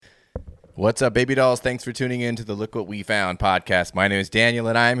What's up, baby dolls? Thanks for tuning in to the Look What We Found podcast. My name is Daniel,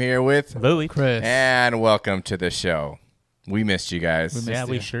 and I'm here with Louie. Chris. And welcome to the show. We missed you guys.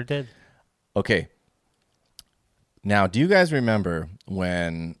 We sure did. Okay. Now, do you guys remember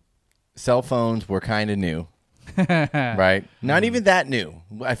when cell phones were kind of new? Right? Not even that new.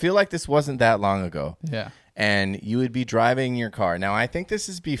 I feel like this wasn't that long ago. Yeah. And you would be driving your car. Now, I think this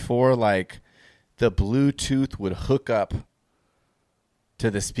is before, like, the Bluetooth would hook up to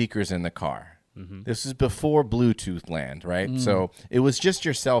the speakers in the car. Mm-hmm. This is before Bluetooth land, right? So it was just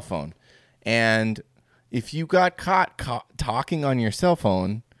your cell phone. And if you got caught talking on your cell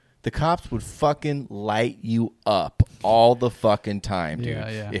phone, the cops would fucking light you up all the fucking time, dude.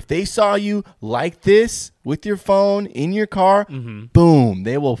 Yeah. If they saw you like this with your phone in your car, boom,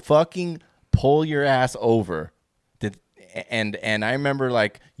 they will fucking pull your ass over. And I remember,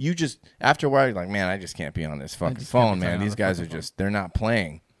 like, you just, after a while, you're like, man, I just can't be on this fucking phone, man. These guys are just, they're not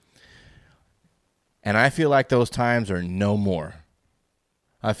playing. And I feel like those times are no more.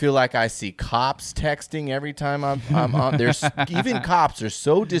 I feel like I see cops texting every time I'm on. There's even cops are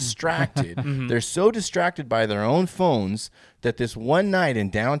so distracted. They're so distracted by their own phones that this one night in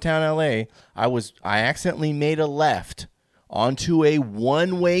downtown LA, I accidentally made a left onto a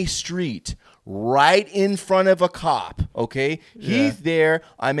one-way street right in front of a cop, okay? Yeah. He's there.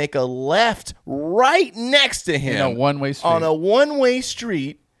 I make a left right next to him. In a one-way street. On a one-way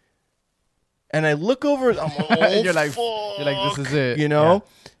street. And I look over. I'm like, oh, you're like, this is it. You know?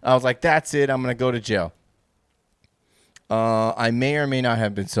 Yeah. I was like, that's it. I'm going to go to jail. I may or may not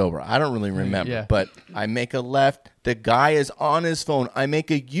have been sober. I don't really remember. Yeah. But I make a left. The guy is on his phone. I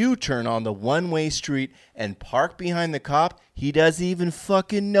make a U-turn on the one-way street and park behind the cop. He doesn't even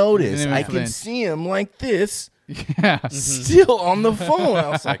fucking notice. I can see him like this. Yeah. Still on the phone. I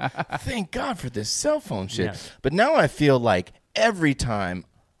was like, thank God for this cell phone shit. Yeah. But now I feel like every time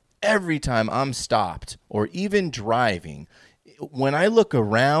I'm stopped or even driving, when I look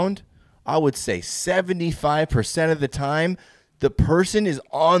around, I would say 75% of the time, the person is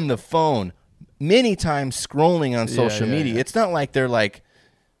on the phone, many times scrolling on social media. It's not like they're like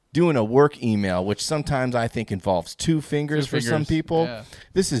doing a work email, which sometimes I think involves two fingers for some people. Yeah.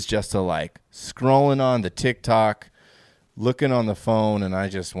 This is just a like scrolling on the TikTok, looking on the phone, and I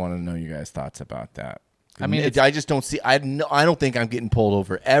just want to know you guys' thoughts about that. I mean, I just don't see. I don't think I'm getting pulled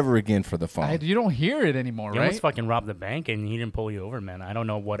over ever again for the phone. You don't hear it anymore, you right? almost fucking robbed the bank and he didn't pull you over, man. I don't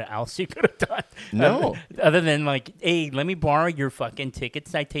know what else you could have done. No, other than like, hey, let me borrow your fucking ticket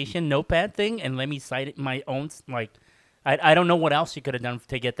citation notepad thing and let me cite it my own. Like, I don't know what else you could have done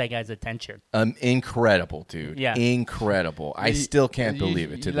to get that guy's attention. Incredible, dude. Yeah, incredible. I still can't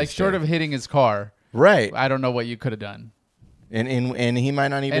believe it. To like this short day. of hitting his car, right? I don't know what you could have done. And he might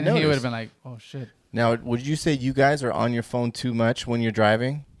not even. And he would have been like, oh shit. Now, would you say you guys are on your phone too much when you're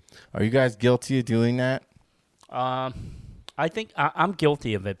driving? Are you guys guilty of doing that? I think I'm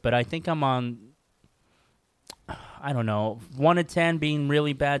guilty of it, but I think I'm on, I don't know, 1 to 10 being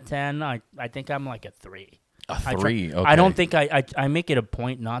really bad 10. I think I'm like a 3. A 3, okay. I don't think I make it a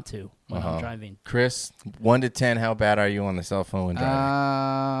point not to when I'm driving. Chris, 1 to 10, how bad are you on the cell phone when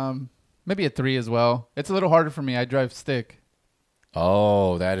driving? Maybe a 3 as well. It's a little harder for me. I drive stick.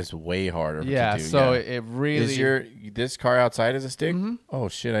 Oh, that is way harder to do. So it really... Is this car outside as a stick? Mm-hmm. Oh,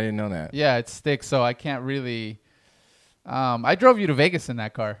 shit, I didn't know that. Yeah, it's stick, so I can't really... I drove you to Vegas in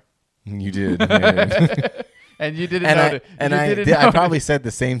that car. You did. And you didn't know it. And I probably said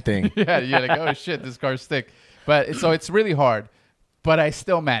the same thing. Yeah, you're like, oh, shit, this car's stick. But so it's really hard, but I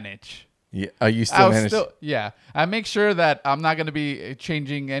still manage. Yeah. Are you still manage? Yeah. I make sure that I'm not going to be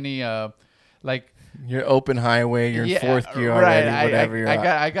changing any, You're open highway. You're in fourth gear already. Whatever you're.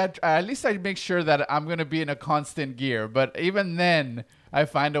 I got. At least I make sure that I'm gonna be in a constant gear. But even then, I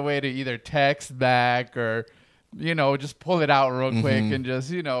find a way to either text back or, just pull it out real quick and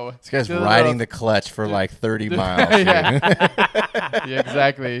just, This guy's riding the clutch for like 30 miles. Yeah,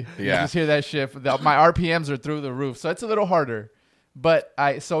 exactly. Yeah. You just hear that shit. My RPMs are through the roof, so it's a little harder. But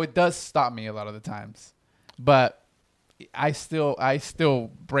so it does stop me a lot of the times. But I still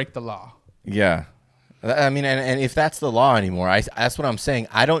break the law. Yeah. I mean, and if that's the law anymore, that's what I'm saying.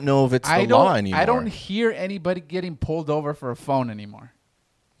 I don't know if it's the law anymore. I don't hear anybody getting pulled over for a phone anymore.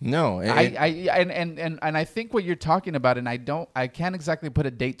 No. And I think what you're talking about, and I can't exactly put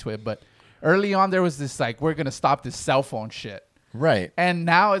a date to it, but early on there was this like, we're going to stop this cell phone shit. Right. And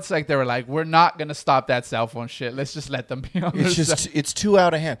now it's like they were like, we're not going to stop that cell phone shit. Let's just let them be on their it's too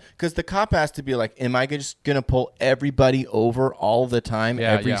out of hand. Because the cop has to be like, am I just going to pull everybody over all the time,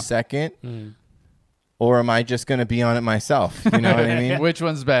 every second? Mm. Or am I just going to be on it myself? You know what I mean? Which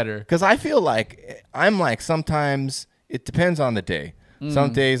one's better? Because I feel like, sometimes it depends on the day.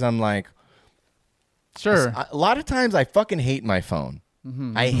 Some days I'm like, Sure. A lot of times I fucking hate my phone.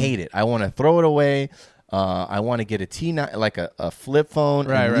 Mm-hmm, I hate it. I want to throw it away. I want to get a T9, like a flip phone,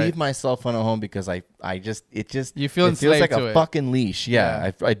 and leave my cell phone at home because it You feel it enslaved feels like to a it. fucking leash.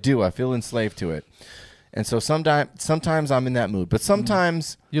 Yeah, I do. I feel enslaved to it. And so sometimes I'm in that mood, but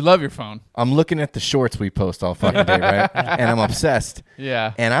sometimes You love your phone. I'm looking at the shorts we post all fucking day, right? And I'm obsessed.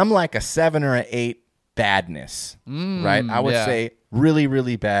 Yeah. And I'm like a 7 or an 8 badness, right? I would yeah. say really,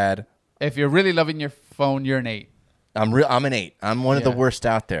 really bad. If you're really loving your phone, you're an 8. I'm an 8. I'm one of the Yeah. worst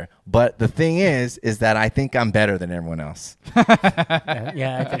out there. But the thing is that I think I'm better than everyone else.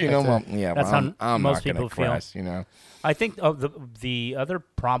 Yeah, I think You know, that's how I'm most not gonna people feel. crash, you know. I think the other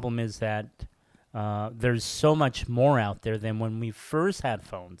problem is that there's so much more out there than when we first had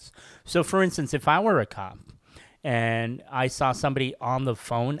phones. So, for instance, if I were a cop and I saw somebody on the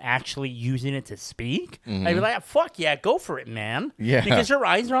phone actually using it to speak, I'd be like, fuck yeah, go for it, man. Yeah. Because your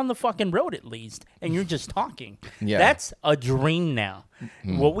eyes are on the fucking road at least, and you're just talking. Yeah. That's a dream now.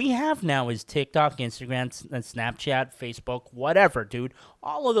 What we have now is TikTok, Instagram, Snapchat, Facebook, whatever, dude.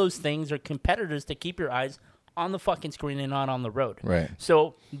 All of those things are competitors to keep your eyes on the fucking screen and not on the road. Right.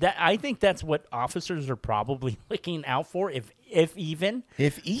 So I think that's what officers are probably looking out for, if even.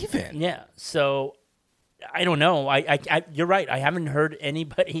 If even. Yeah. So I don't know. I you're right. I haven't heard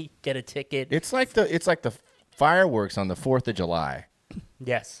anybody get a ticket. It's like the fireworks on the 4th of July.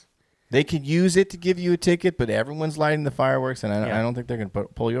 Yes. They could use it to give you a ticket, but everyone's lighting the fireworks, and Yeah. I don't think they're going to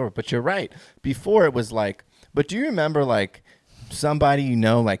pull you over. But you're right. Before it was like, but do you remember like somebody you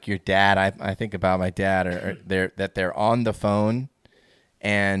know, like your dad? I think about my dad, or they're on the phone,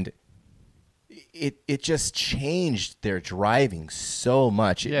 and it just changed their driving so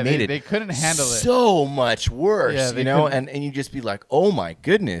much. It Yeah, made they couldn't handle it. so much worse, Yeah, they you know. couldn't- And you just be like, oh my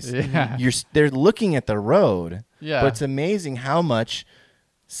goodness, Yeah. they're looking at the road. Yeah. But it's amazing how much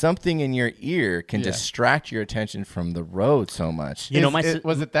something in your ear can Yeah. distract your attention from the road so much. You know,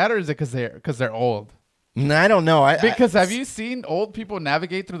 Was it that, or is it because they're old? I don't know. Because have you seen old people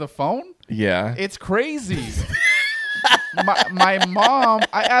navigate through the phone? Yeah. It's crazy. my mom,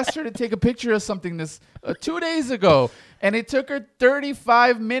 I asked her to take a picture of something 2 days ago, and it took her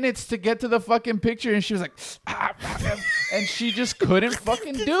 35 minutes to get to the fucking picture, and she was like, and she just couldn't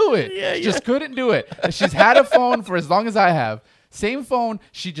fucking do it. She just couldn't do it. And she's had a phone for as long as I have. Same phone,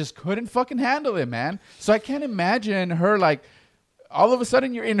 she just couldn't fucking handle it, man. So I can't imagine her like, all of a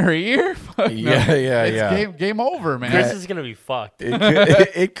sudden you're in her ear. Fuck no. Yeah, It's game over, man. Chris is gonna be fucked.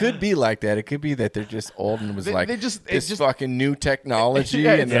 It could be like that. It could be that they're just old and it was They- like they just- it this just- fucking new technology,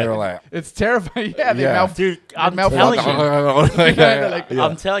 Yeah, and they were like, It's terrifying. Yeah, they Yeah. Dude, I'm malfunction. telling you. Like,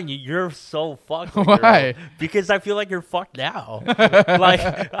 I'm telling you, you're so fucked. Why? Girl, because I feel like you're fucked now. Like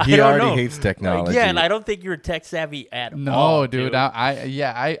I he don't already know. hates technology. Yeah, and I don't think you're tech savvy at No, all. dude.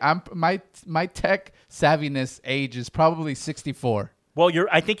 I'm my tech savviness age is probably 64. Well,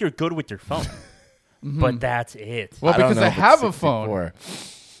 I think you're good with your phone, but that's it. Well, I don't because know I if it's have a phone.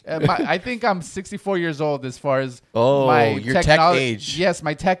 64. I think I'm 64 years old as far as Oh, my your tech technolo- age. Yes,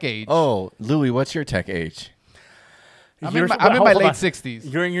 my tech age. Oh, Louis, what's your tech age? I'm You're- in my hold late on.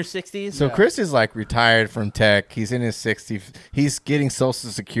 60s. You're in your 60s? So Chris is like retired from tech. He's in his 60s. He's getting Social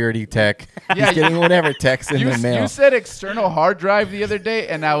Security tech. Yeah, He's getting whatever tech's in You, the mail. you said external hard drive the other day,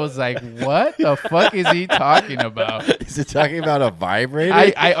 and I was like, what the fuck is he talking about? Is it talking about a vibrator?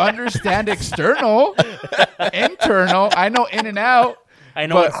 I understand external, internal. I know in and out. I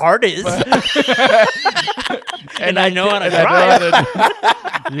know but- what hard is. and I know how to and I drive. know how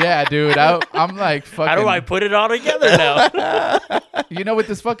to- yeah, dude. I'm like fucking. How do I put it all together now? You know, with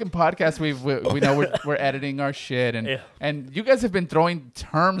this fucking podcast, we know we're editing our shit, and Yeah. and you guys have been throwing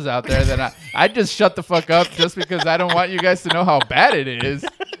terms out there that I just shut the fuck up just because I don't want you guys to know how bad it is.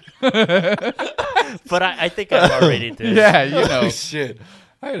 But I think I'm already did. Yeah, you know. Oh, shit.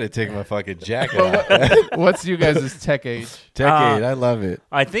 I gotta take my fucking jacket off. What's you guys' tech age? Decade, I love it.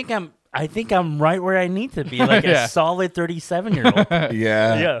 I think I'm right where I need to be, like Yeah. a solid 37-year-old.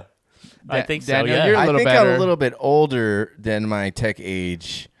 Yeah. Yeah. I think so. Daniel, Yeah. you're a I little think better. I'm a little bit older than my tech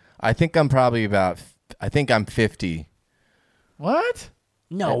age. I think I'm probably I think I'm 50. What?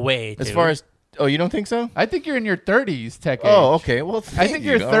 No way. As dude. far as, oh, you don't think so? I think you're in your 30s tech age. Oh, okay. Well, I think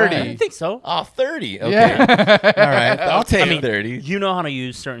you're 30. I don't think so. Oh, 30. Okay. Yeah. All right. I'll take I mean, 30. you know how to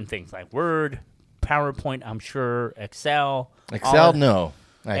use certain things like Word, PowerPoint, I'm sure, Excel. Excel, no.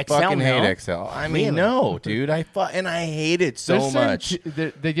 I Excel, fucking hate no? Excel. I mean, Really? no, dude. I hate it so There's certain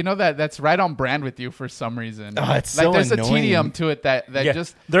much. you know that's right on brand with you for some reason. Oh, it's like so there's annoying. a tedium to it that Yeah.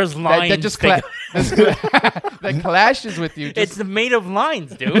 just There's lines. that just that- that clashes with you. it's Just, made of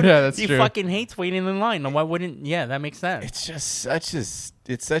lines, dude. Yeah, that's he true. fucking hates waiting in line. Why wouldn't? Yeah, that makes sense. It's just such a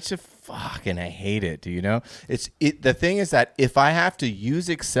it's such a fucking, I hate it. Do you know? The thing is that if I have to use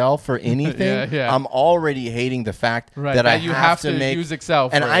Excel for anything, Yeah. I'm already hating the fact Right, that I that you have to make, use Excel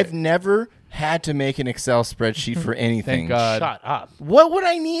and for I've it. never had to make an Excel spreadsheet for anything. Thank God. Shut up. What would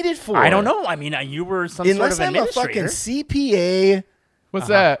I need it for? I don't know. I mean, you were some Unless sort of I'm a fucking administrator. CPA, What's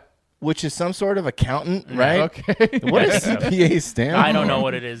that? which is some sort of accountant, right? Okay. What does CPA stand for? I don't know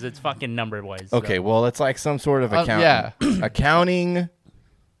what it is. It's fucking number wise. Okay, well, it's like some sort of accountant. yeah. Accounting.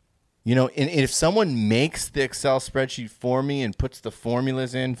 You know, and if someone makes the Excel spreadsheet for me and puts the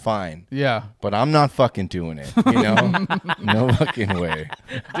formulas in, fine. Yeah. But I'm not fucking doing it. You know, no fucking way.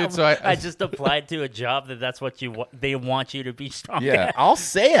 Dude, so I just applied to a job that's what they want you to be strong Yeah, at. I'll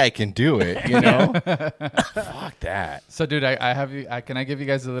say I can do it. You know, fuck that. So, dude, I have you. Can I give you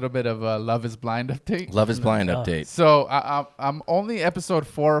guys a little bit of a Love Is Blind update? Love is Blind update. So I'm only episode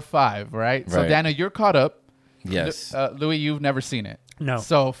 4 or 5, right? So Right. Daniel, you're caught up. Yes. Louis, you've never seen it. No.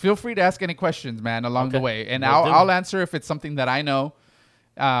 So feel free to ask any questions, man, along the Okay. way, and Will do. I'll answer if it's something that I know.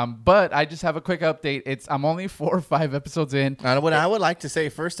 But I just have a quick update. I'm only 4 or 5 episodes in. What I would like to say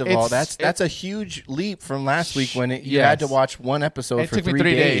first of all, It's- that's a huge leap from last week when you had to Yes. watch one episode It for took me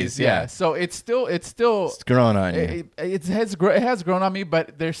 3 days. Yeah, So it's still it's growing on you. it has grown on me,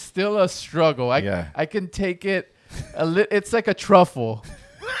 but there's still a struggle. I can take it it's like a truffle.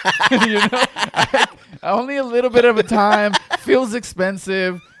 You know, only a little bit of a time. Feels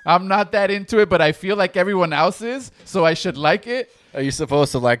expensive. I'm not that into it, but I feel like everyone else is, so I should like it. Are you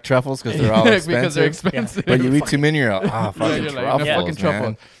supposed to like truffles because they're all expensive? Because they're expensive. But you eat too many, you're like, oh, fucking you're like, truffles, no fucking man.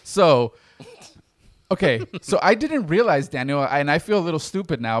 truffle. So, okay, so I didn't realize, Daniel, and I feel a little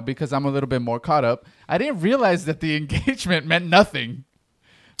stupid now because I'm a little bit more caught up. I didn't realize that the engagement meant nothing.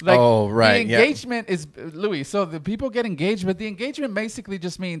 Like, Oh, right, The yeah. engagement is, Louis, so the people get engaged, but the engagement basically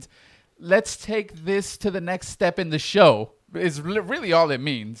just means let's take this to the next step in the show is really all it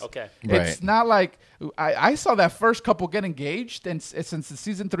means. Okay. Right. It's not like I saw that first couple get engaged, and since it's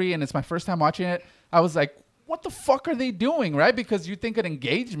season 3 and it's my first time watching it, I was like, what the fuck are they doing, right? Because you think an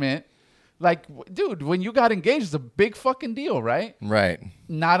engagement, like, dude, when you got engaged, it's a big fucking deal, right? Right.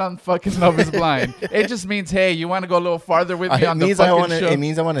 Not on fucking Love Is Blind. It just means, hey, you want to go a little farther with me on the fucking show? It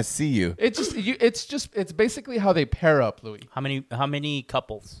means I want to see you. It's basically how they pair up, Louis. How many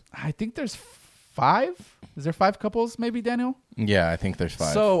couples? I think there's 5. Is there 5 couples, maybe, Daniel? Yeah, I think there's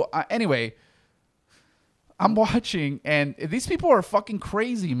 5. So anyway, I'm watching, and these people are fucking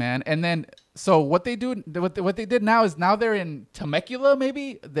crazy, man. And then, so what they did now is now they're in Temecula,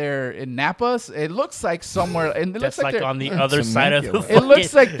 maybe they're in Napa. It looks like somewhere, and it That's looks like like they're on the other side of the Temecula. It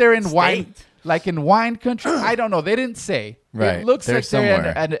looks like they're in state. wine, like in wine country. I don't know. They didn't say. Right. It looks They're like they're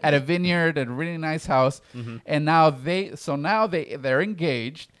somewhere. at a vineyard, at a really nice house, and now they're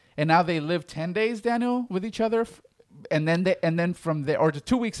engaged, and now they live 10 days, Daniel, with each other, and then from there, or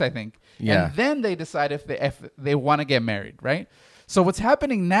 2 weeks, I think. Yeah. And then they decide if they want to get married, right? So what's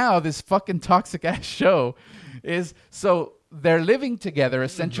happening now, this fucking toxic ass show, is so they're living together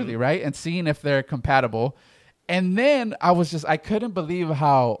essentially, right, and seeing if they're compatible. And then I couldn't believe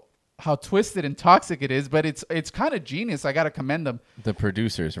how twisted and toxic it is, but it's kind of genius. I got to commend them. The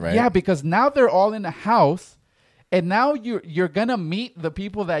producers, right? Yeah, because now they're all in a house, and now you're gonna meet the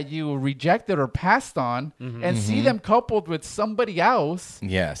people that you rejected or passed on, and see them coupled with somebody else.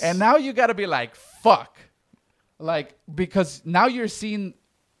 Yes. And now you got to be like, fuck, like, because now you're seeing,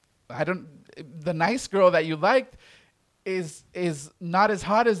 the nice girl that you liked is not as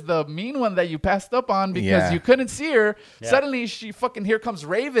hot as the mean one that you passed up on because Yeah. you couldn't see her. Yeah. Suddenly she fucking, here comes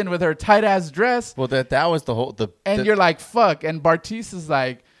Raven with her tight ass dress. Well, that was the whole And you're like, fuck. And Bartiz is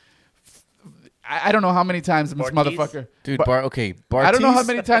like, I don't know how many times this Bartiz? motherfucker. dude. Bartiz, Bartiz, I don't know how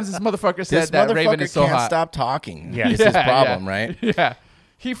many times this motherfucker said this that motherfucker Raven is so can't hot. stop talking. Yeah. It's his problem, right? Yeah.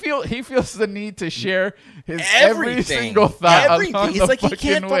 He feels the need to share his every single thought. Everything. along He's the like, he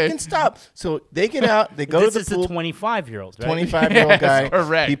can't way. fucking stop. So they get out. They go This to is the pool. a 25-year-old, right? 25-year-old Yes, guy.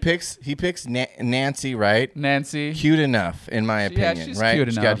 correct. He picks Nancy, right? Nancy. Cute enough, in my Yeah, opinion, she's right? cute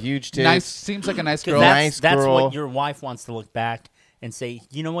She's enough. got huge tits. Nice. Seems like a nice 'Cause girl. Nice that's girl. what your wife wants to look back and say,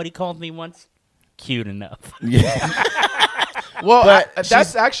 you know what he called me once? Cute enough. Yeah. Well, But that's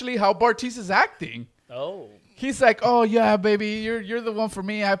she's- actually how Bartiz is acting. Oh. He's like, oh yeah, baby, you're the one for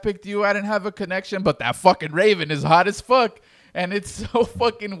me. I picked you. I didn't have a connection, but that fucking Raven is hot as fuck, and it's so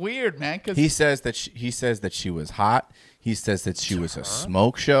fucking weird, man. Because He says that she was hot. He says that she was a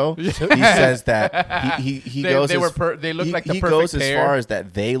smoke show. He says that he goes. they look like the he perfect goes as pair. far as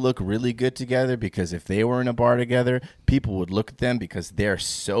that they look really good together because if they were in a bar together, people would look at them because they're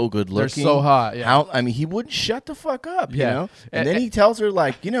so good looking. so hot, yeah. He wouldn't shut the fuck up, you Yeah. know. And- And then he tells her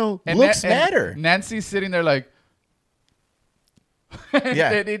like, and looks and matter. Nancy's sitting there like,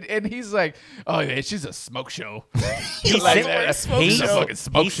 Yeah. and he's like, oh yeah, she's a smoke show. He's Like, saying- a smoke he's- show. Fucking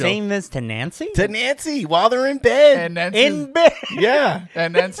smoke he's show. saying this to Nancy? To Nancy while they're in bed. And Nancy's, In bed. yeah.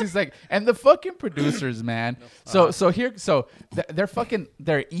 and Nancy's like, and the fucking producers, man. So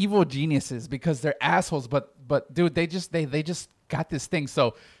they're evil geniuses because they're assholes. But dude, they just got this thing.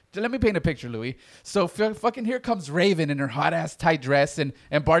 So let me paint a picture, Louis. So fucking here comes Raven in her hot ass tight dress, and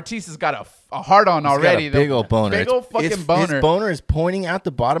Bartiz has got a heart on already. Got a big old boner. Big old fucking His boner. boner is pointing out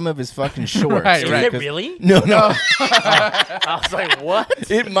the bottom of his fucking shorts. Right, dude, right. Is it 'cause- really? No. I was like,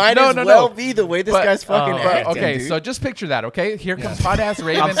 what? It might No, as no, well no. be the way this But- guy's fucking Oh, acting, Okay, dude. so just picture that. Okay, here comes hot ass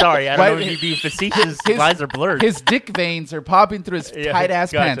Raven. I'm sorry. I don't know Right- if you'd be facetious. Lines are blurred. His dick veins are popping through his Yeah, tight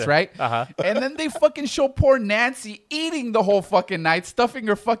ass gotcha. pants, right? Uh-huh. And then they fucking show poor Nancy eating the whole fucking night, stuffing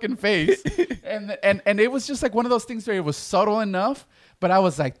her fucking face. and it was just like one of those things where it was subtle enough. But I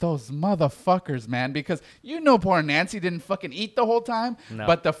was like, those motherfuckers, man, because poor Nancy didn't fucking eat the whole time, No.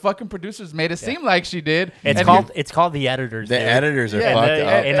 but the fucking producers made it seem like she did. It's And called the editors. the dude. editors are Yeah, fucked And,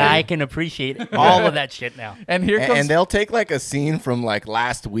 up. and I can appreciate all of that shit now. and here comes And they'll take like a scene from like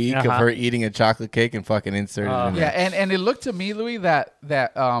last week of Uh-huh. her eating a chocolate cake and fucking insert it in Yeah, there. and it looked to me, Louis, that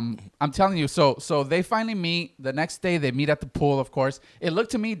I'm telling you. So they finally meet the next day. They meet at the pool, of course. It looked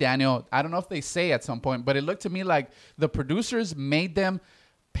to me, Daniel. I don't know if they say at some point, but it looked to me like the producers made them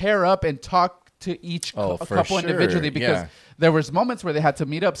pair up and talk to each For couple sure, individually because yeah. there was moments where they had to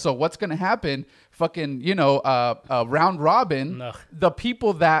meet up. So what's gonna happen? Fucking round robin. Ugh. The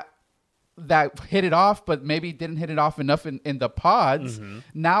people that hit it off, but maybe didn't hit it off enough in the pods,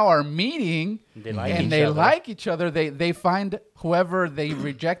 now are meeting They like and each they other. like each other. They find whoever they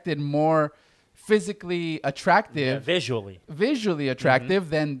rejected more physically attractive, visually attractive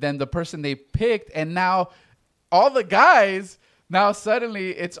than the person they picked. And now all the guys, now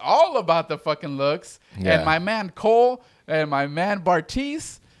suddenly it's all about the fucking looks. Yeah. And my man Cole and my man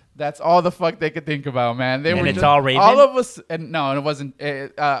Bartiz, that's all the fuck they could think about, man. They And were it's just, all Raven? all of us. And no, it wasn't.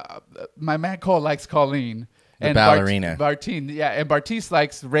 My man Cole likes Colleen. The And ballerina. and Bartiz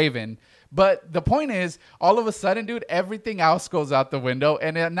likes Raven. But the point is, all of a sudden, dude, everything else goes out the window,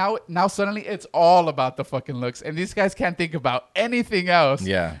 and now suddenly it's all about the fucking looks, and these guys can't think about anything else.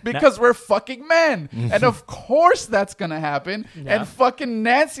 Yeah. because we're fucking men, and of course that's gonna happen. Yeah. And fucking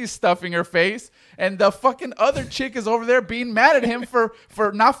Nancy's stuffing her face, and the fucking other chick is over there being mad at him for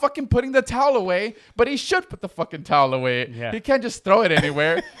not fucking putting the towel away, but he should put the fucking towel away. Yeah. He can't just throw it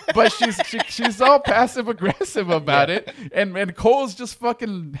anywhere. But she's all passive aggressive about it, and Cole's just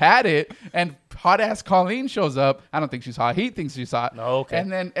fucking had it. And hot ass Colleen shows up. I don't think she's hot. He thinks she's hot. Oh, okay.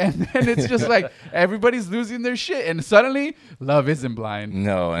 And then it's just like everybody's losing their shit, and suddenly love isn't blind.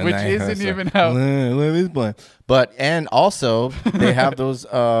 No, and which I- isn't so- even how. Love is blind. But and also they have those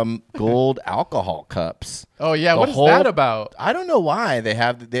gold alcohol cups. Oh yeah, The what is whole- that about? I don't know why they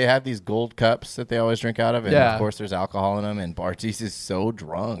have these gold cups that they always drink out of, and Yeah. of course there's alcohol in them. And Bartiz is so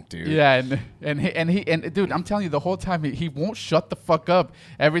drunk, dude. Yeah, and dude, I'm telling you, the whole time he won't shut the fuck up.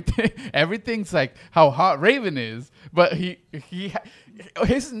 Everything's like how hot Raven is, but he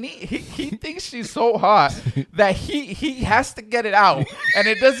thinks she's so hot that he has to get it out, and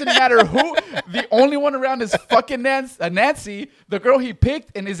it doesn't matter who. The only one around is fucking Nancy, the girl he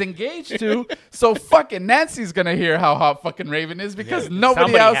picked and is engaged to. So fucking Nancy's gonna hear how hot fucking Raven is because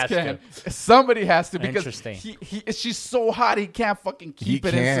nobody Somebody else has can. Somebody has to because Interesting. she's so hot he can't fucking keep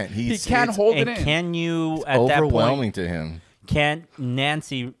it. can't. He He's- can't it's hold it And in. can you, at that Overwhelming point, to him. can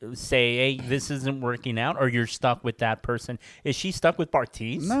Nancy say, hey, this isn't working out, or you're stuck with that person? Is she stuck with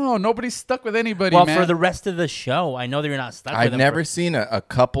Bartiz? No, nobody's stuck with anybody, Well, man. for the rest of the show, I know that you're not stuck with I've them never for- seen a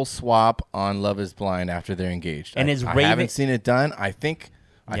couple swap on Love Is Blind after they're engaged. And I, is I Raven- haven't seen it done. I think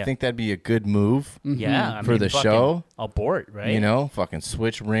Yeah. that'd be a good move. Yeah, I For mean, the fucking show, abort, right? You know, fucking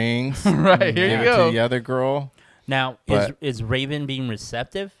switch rings. right, here give you it to go. the other girl. Now, But- is Raven being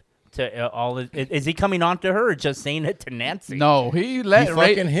receptive to all? Is he coming on to her, or just saying it to Nancy? No, he let He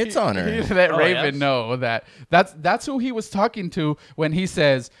fucking hits on her. He let Oh, Raven yes? know that's who he was talking to when he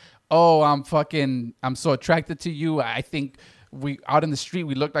says, "Oh, I'm so attracted to you. I think we out in the street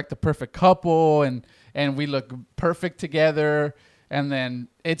we look like the perfect couple, and we look perfect together." And then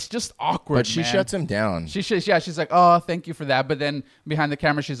it's just awkward. But she man. shuts him down. She's like, oh, thank you for that. But then behind the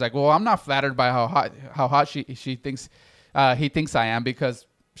camera, she's like, well, I'm not flattered by how hot she thinks he thinks I am because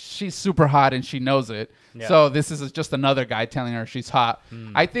she's super hot and she knows it. Yeah. So this is just another guy telling her she's hot.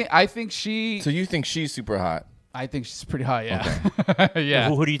 I think she. So you think she's super hot? I think she's pretty hot. Yeah, yeah.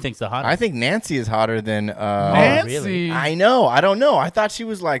 Who do you think's the hottest? I think Nancy is hotter than. Nancy, really? I know. I don't know. I thought she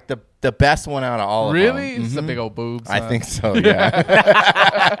was like the best one out of all of them. really? It's the big old boobs. I huh? think so.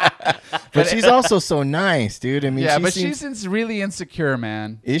 Yeah. But she's also so nice, dude. I mean, Yeah, she but seems, she's really insecure,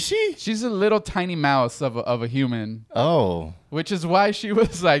 man. is she? She's a little tiny mouse of a human. Oh. Which is why he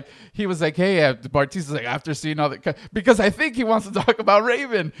was like, hey, Bartiz is like, after seeing all the, because I think he wants to talk about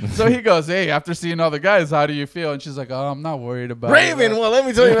Raven. So he goes, hey, after seeing all the guys, how do you feel? And she's like, oh, I'm not worried about Raven, it. well, let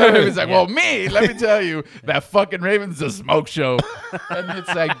me tell you about He's like, well, me, let me tell you, that fucking Raven's a smoke show. And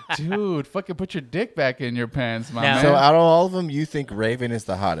it's like, dude, fucking put your dick back in your pants, my Now- man. So out of all of them, you think Raven is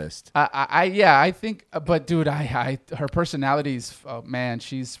the hottest? I think, but dude, her personality's, oh, man,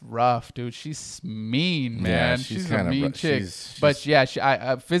 she's rough, dude. She's mean, man. Yeah, she's she's a kinda mean rough. chick. She's- But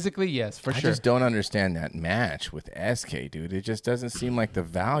yeah, physically, yes, for I sure. just don't understand that match with SK, dude. It just doesn't seem like the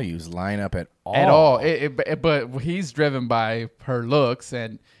values line up at all. At all. But he's driven by her looks,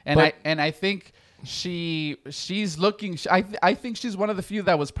 and But- I think she's looking. I think she's one of the few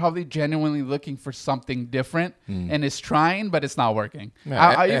that was probably genuinely looking for something different and is trying, but it's not working.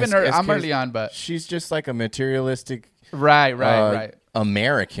 Yeah, Even her, I'm SK's early on, but she's just like a materialistic right.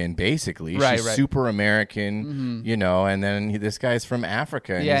 American, basically. Right, She's right. super American, you know, and then this guy's from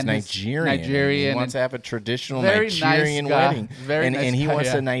Africa and Yeah, he's and he's Nigerian. Nigerian He wants and to have a traditional very nice Nigerian guy. wedding. Very and nice he guy, wants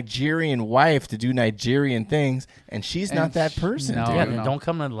yeah. a Nigerian wife to do Nigerian things, and she's not And that person, no, dude. Yeah, no. then don't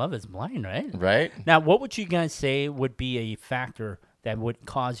come in love is blind, right? Right? Now, what would you guys say would be a factor that would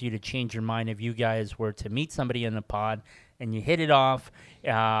cause you to change your mind if you guys were to meet somebody in a pod and you hit it off,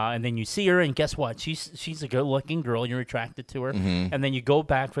 and then you see her, and guess what? She's a good-looking girl. You're attracted to her, and then you go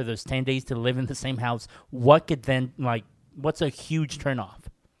back for those 10 days to live in the same house. What could then, what's a huge turnoff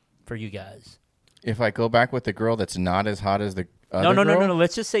for you guys? If I go back with the girl that's not as hot as the other No. girl?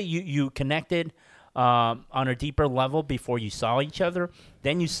 Let's just say you connected on a deeper level before you saw each other.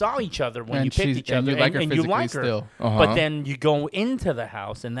 Then you saw each other when And you picked she's- each and other, you like her and you physically like her. still. But then you go into the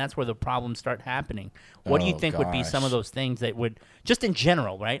house, and that's where the problems start happening. What do you Oh, think would be some of gosh. those things that would, just in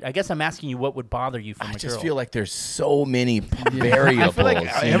general, right? I guess I'm asking you what would bother you from I a just girl. feel like there's so many I variables, feel like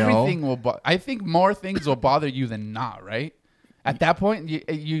you know? everything will. I think more things will bother you than not. Right? At that point,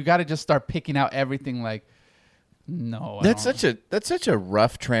 you got to just start picking out everything. Like, no, That's such a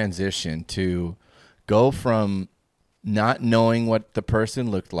rough transition to go from not knowing what the person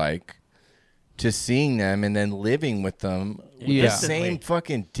looked like to seeing them and then living with them Yeah. the same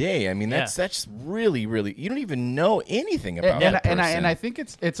fucking day. I mean, Yeah. that's really, really. You don't even know anything about and, that person. and I think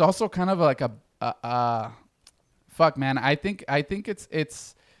it's also kind of like a fuck, man. I think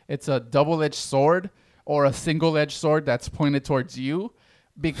it's a double-edged sword or a single-edged sword that's pointed towards you.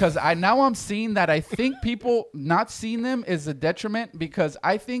 Because I'm seeing that I think people not seeing them is a detriment, because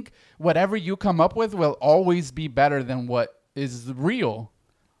I think whatever you come up with will always be better than what is real,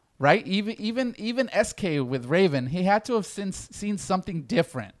 right? Even SK with Raven, he had to have seen something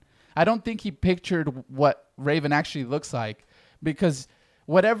different. I don't think he pictured what Raven actually looks like, because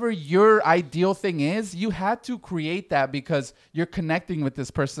whatever your ideal thing is, you had to create that because you're connecting with this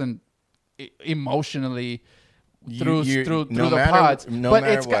person emotionally. Through no the matter- pods, no but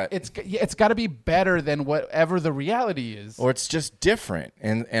matter what. it's got to be better than whatever the reality is. or it's just different.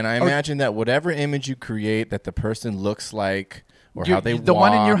 And I imagine that whatever image you create that the person looks like or how they the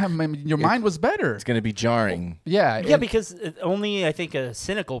walk, one in your mind was better. it's going to be jarring. Yeah, Yeah, because only I think a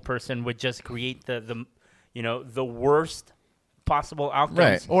cynical person would just create the worst possible outcomes.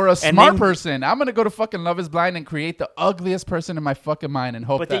 Right. or a And smart then- person. I'm gonna go to fucking Love Is Blind and create the ugliest person in my fucking mind and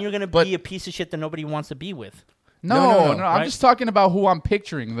hope. But that, then you're going to but- be a piece of shit that nobody wants to be with. no. I'm right? just talking about who I'm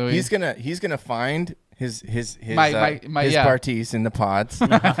picturing. Louis. He's gonna find his My yeah. Bartiz in the pods,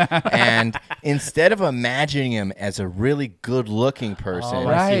 and instead of imagining him as a really good-looking person, Oh, I see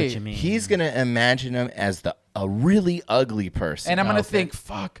what Right. you mean. he's gonna imagine him as a really ugly person. and I'm gonna Okay. think,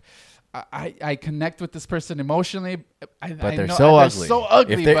 fuck. I connect with this person emotionally, But they're know- so they're ugly. so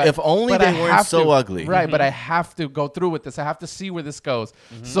ugly. If they- but- if only but they I weren't have so to- ugly. right? But I have to go through with this. I have to see where this goes.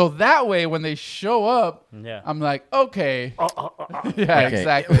 So that way, when they show up, Yeah. I'm like, okay, yeah, Okay.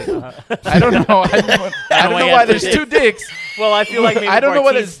 exactly. I don't know. I don't know why there's two dicks. Well, I feel like maybe I don't know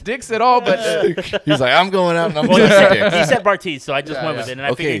why Bartiz- there's dicks at all, but He's like, I'm going out and I'm Well, going he to said, he said Bartiz, so I just Yeah, went yeah. with it. And I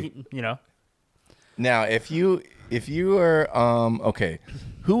Okay. figured, Now, if you are okay,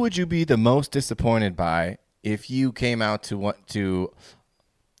 who would you be the most disappointed by if you came out to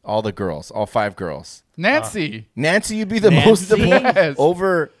all the girls, all 5 girls? Nancy Nancy, you'd be the most Nancy? disappointed Yes.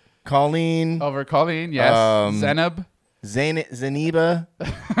 over Colleen, over Colleen, yes, Zenab, Zaniba,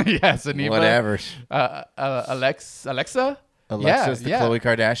 yes, Aniba, whatever. Alexa, Alexis, the yeah. Khloe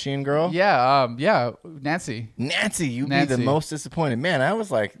Kardashian girl. yeah, Nancy. Nancy, you'd be Nancy. the most disappointed. Man, I was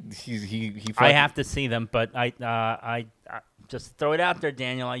like, he. I have to see them, but I Just throw it out there,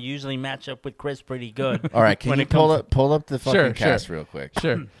 Daniel. I usually match up with Chris pretty good. All right, can when you it comes pull up the fucking Sure, cast real quick?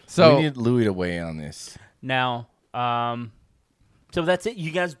 Sure. So we need Louis to weigh in on this. Now, so that's it.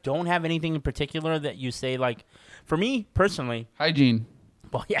 You guys don't have anything in particular that you say, like, for me personally. hygiene.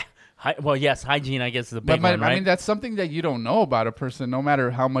 Well, yeah. Yes, hygiene, I guess, is a big But one, right? I mean, that's something that you don't know about a person, no matter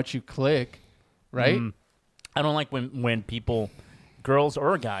how much you click, right? I don't like when people, girls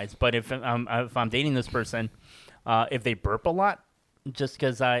or guys, but if I'm dating this person, if they burp a lot, just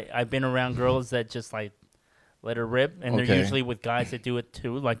because I've been around girls that just like let her rip, and they're Okay. usually with guys that do it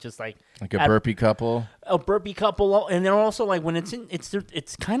too, like just like Like a burpee couple. a burpee couple, and they're also like when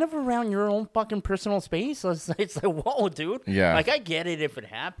it's kind of around your own fucking personal space. So it's like, whoa, dude. Yeah. Like I get it if it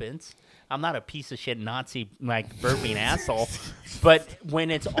happens. I'm not a piece of shit Nazi like burping asshole, but when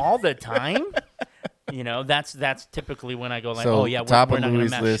it's all the time, you know, that's typically when I go like, So oh yeah, top we're of not gonna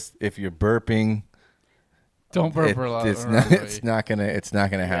Louis' mesh. list, if you're burping, Don't burp for a lot. it's not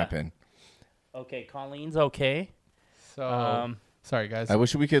gonna happen. Okay, Colleen's okay. So sorry, guys. I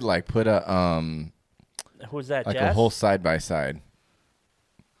wish we could like put a Who's that? like Jess? a whole side by side.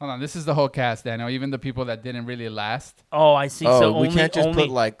 Hold on. This is the whole cast, Daniel. Even the people that didn't really last. Oh, I see. Oh, so we only, can't just only,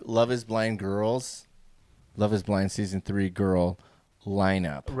 put like Love Is Blind girls, Love Is Blind season 3 girl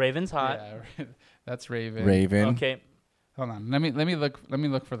lineup. Raven's hot. Yeah, that's Raven. Raven. Okay. Hold on. Let me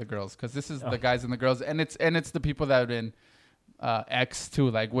look for the girls, because this is the guys and the girls, and it's the people that have been X too,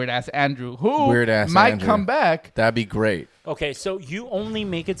 like Weird Ass Andrew, who Weird Ass might Andrew. come back. That'd be great. Okay, so you only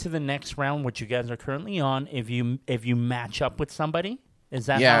make it to the next round, which you guys are currently on, if you match up with somebody. Is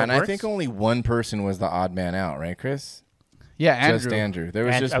that Yeah, how it and works? I think only one person was the odd man out, right, Chris? Yeah, Andrew. Just Andrew. There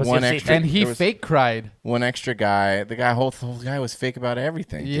was And just I was one gonna say extra, And he there was fake cried. one extra guy. The whole guy was fake about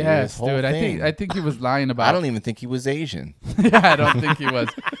everything. Dude. Yes, His whole dude. thing. I think he was lying about. I don't even think he was Asian. Yeah, I don't think he was.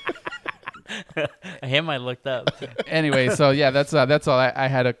 Him, I looked up. Anyway, so yeah, that's all. I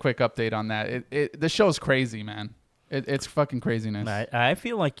had a quick update on that. The show's crazy, man. It's fucking craziness. I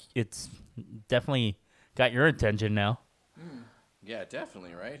feel like it's definitely got your attention now. Yeah,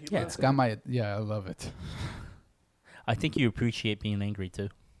 definitely, right? He Yeah, loves it's got my. Yeah, I love it. I think you appreciate being angry too.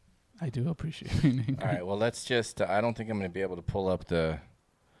 I do appreciate being angry. All right, well, let's just. I don't think I'm going to be able to pull up the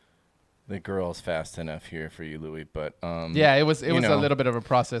girls fast enough here for you, Louis. But Yeah, it was you a know, little bit of a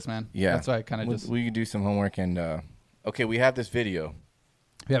process, man. Yeah, That's why I kind of just. we could do some homework and. Okay, we have this video.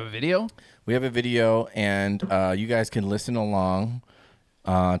 We have a video. We have a video, and you guys can listen along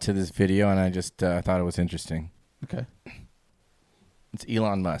to this video. And I just thought it was interesting. Okay. It's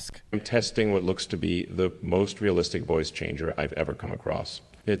Elon Musk. I'm testing what looks to be the most realistic voice changer I've ever come across.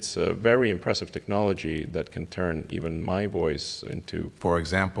 It's a very impressive technology that can turn even my voice into... For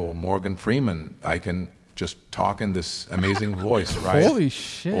example, Morgan Freeman, I can just talk in this amazing voice, right? Holy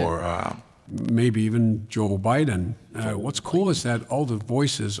shit. Or maybe even Joe Biden. What's cool is that all the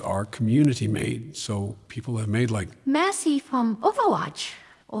voices are community made. So people have made like Messi from Overwatch.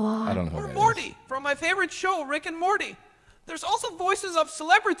 I don't know who Or that is. Morty from my favorite show, Rick and Morty. There's also voices of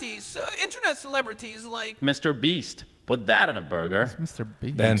celebrities, internet celebrities like Mr. Beast. Put that in a burger. Mr.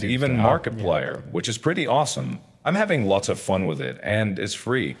 B. And even Markiplier, which is pretty awesome. I'm having lots of fun with it, and it's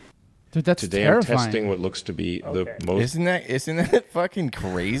free. Dude, that's Today terrifying. I'm testing what looks to be the most... Isn't that fucking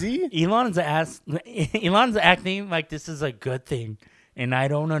crazy? Elon's acting like this is a good thing, and I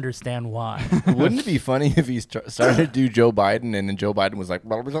don't understand why. Wouldn't it be funny if he started to do Joe Biden and then Joe Biden was like,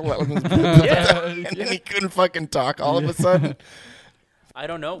 and then he couldn't fucking talk all of a sudden? I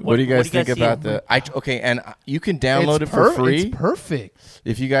don't know. What do you guys think see? about the? Okay, and you can download it for free. It's perfect.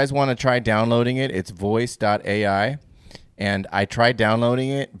 If you guys want to try downloading it, it's voice.ai. And I tried downloading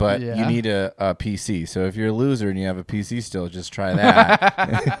it, but you Yeah. need a PC. So if you're a loser and you have a PC still, just try that.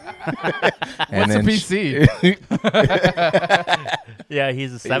 What's a PC? Yeah,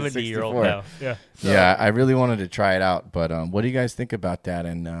 he's a 70-year-old 64. now. Yeah. Yeah, I really wanted to try it out. But what do you guys think about that?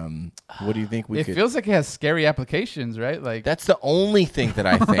 And what do you think we It could? feels like it has scary applications, right? Like That's the only thing that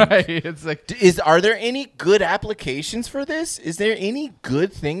I think. right? It's like Are there any good applications for this? Is there any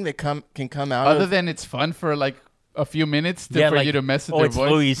good thing that can come out other of than it's fun for like a few minutes for like, you to mess with oh, their it's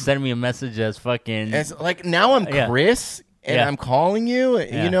voice. Louis sending me a message as fucking. It's like now I'm Yeah. Chris and Yeah. I'm calling you,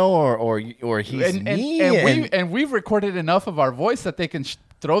 Yeah. you know, or he's me. And we've recorded enough of our voice that they can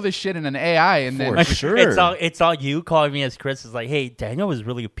throw this shit in an AI and For then sure. It's all you calling me as Chris. It's like, hey, Daniel was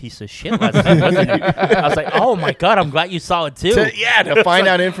really a piece of shit last night, wasn't he? I was like, oh my god, I'm glad you saw it too. to find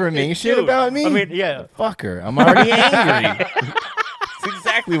out information Dude, about me. I mean, yeah. Fucker, I'm already angry. It's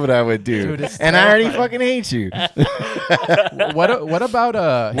exactly what I would do, Dude, it's and I already fucking hate you. what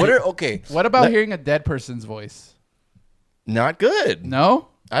about What about hearing a dead person's voice? Not good. No?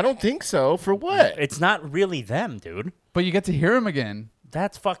 I don't think so. For what? It's not really them, dude. But you get to hear him again.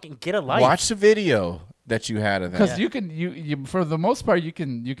 That's fucking get a life. Watch the video that you had of that. Because you for the most part you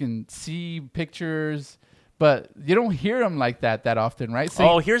can see pictures, but you don't hear them like that often, right?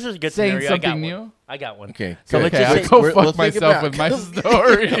 Here's a good saying scenario. something I got one. Okay. So good. let's just I'll say, go We'll fuck think myself about- with my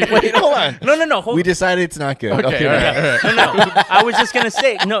story. Wait, hold on. No. Hold We decided it's not good. Okay, now. all right. No. I was just gonna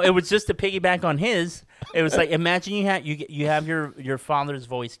say no. It was just to piggyback on his. It was like imagine you have your father's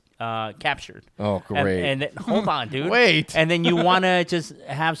voice captured. Oh, great. And then, hold on, dude. Wait. And then you want to just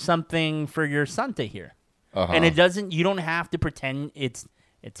have something for your son to hear, and it doesn't. You don't have to pretend it's.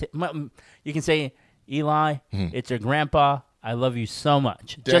 You can say, Eli, it's your grandpa. I love you so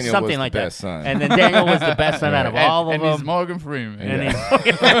much. Daniel Just something was the like best that. son. And then Daniel was the best son out of all of and them. he's Morgan Freeman.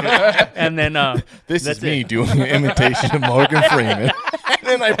 And then This that's is me it. doing an imitation of Morgan Freeman. And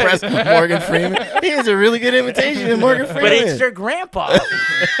then I press Morgan Freeman. He is a really good imitation of Morgan Freeman. But it's your grandpa.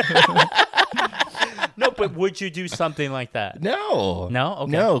 No, but would you do something like that? No.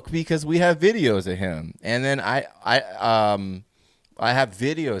 Okay. No, because we have videos of him. And then I have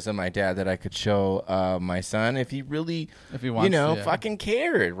videos of my dad that I could show my son if he really, If he wants to, yeah. fucking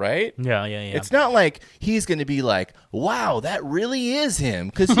cared, right? Yeah. It's not like he's going to be like, wow, that really is him.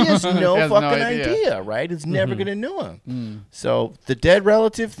 Because he has no Has no fucking idea. idea, right? He's never going to know him. So the dead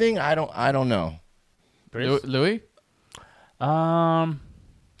relative thing, I don't know. Louis?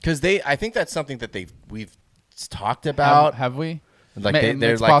 Because I think that's something that we've talked about. Have we? Like Ma-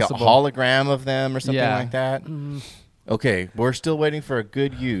 they're it's like possible. a hologram of them or something Yeah. like that. Okay, we're still waiting for a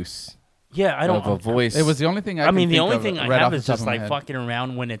good use Yeah, I of don't. a voice. It was the only thing I I mean, can the think only of thing I right have off is the top just of my like head. fucking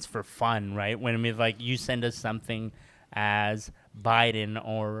around when it's for fun, right? When I mean, like you send us something as Biden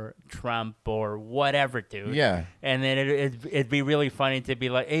or Trump or whatever, dude. Yeah. And then it'd be really funny to be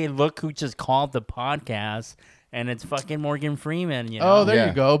like, hey, look who just called the podcast, and it's fucking Morgan Freeman. You know? Oh, there Yeah.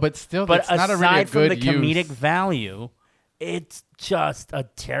 you go. But still, But that's not a really aside from good the comedic use. value, it's just a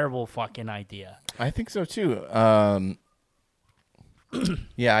terrible fucking idea. I think so too.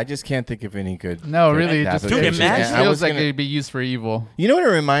 Yeah, I just can't think of any good. No, good really, it just applications. Dude, imagine- And I feels was like gonna- it'd be used for evil. You know what it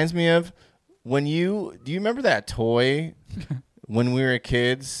reminds me of? Do you remember that toy when we were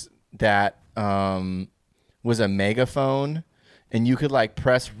kids that was a megaphone? And you could like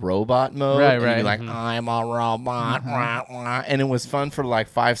press robot mode, Right, and right. you're like, I'm a robot, wah, wah. And it was fun for like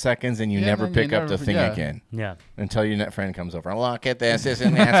 5 seconds, and you Yeah, never and then pick you up the never- thing yeah. again Yeah. until your net friend comes over. Look at this,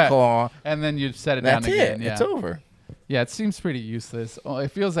 isn't that cool? And then you set it That's down it. again. Yeah. It's over. Yeah, it seems pretty useless. Oh,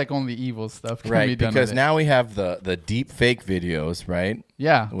 it feels like only evil stuff can be Right, done. because with it. now we have the deep fake videos, right?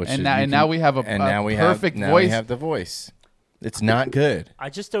 yeah, Which and is- now you and now can- we have a perfect now voice. we have the voice. It's not good. I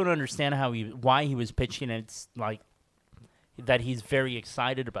just don't understand why he was pitching it. It's like that he's very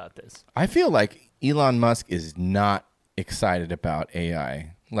excited about this. I feel like Elon Musk is not excited about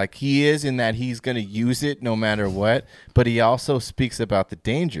AI. Like he is in that he's going to use it no matter what, but he also speaks about the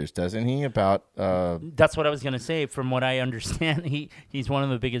dangers, doesn't he? About That's what I was gonna say. From what I understand, he's one of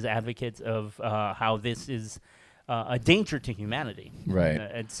the biggest advocates of how this is a danger to humanity. Right.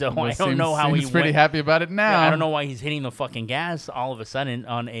 And so Well, I don't know how seems he pretty went- happy about it now. Yeah, I don't know why he's hitting the fucking gas all of a sudden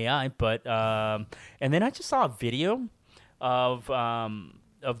on AI, but and then I just saw a video of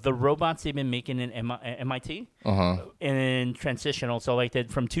the robots they've been making in MIT in transitional. So like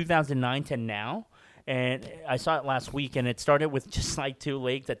that from 2009 to now. And I saw it last week, and it started with just like 2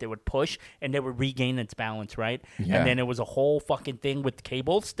 legs that they would push, and they would regain its balance, right? Yeah. And then it was a whole fucking thing with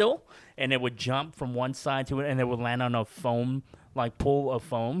cables still, and it would jump from one side to it, and it would land on a foam, like pool of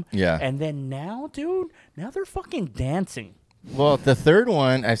foam. Yeah. And then now, dude, now they're fucking dancing. well, the third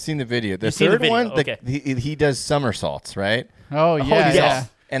one, I've seen the video. The You've seen the third video, one, okay. he does somersaults, right? Oh yeah, yes. yeah.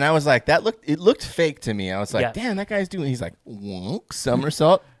 And I was like, it looked fake to me. I was like, Yeah. damn, that guy's doing. He's like, wonk,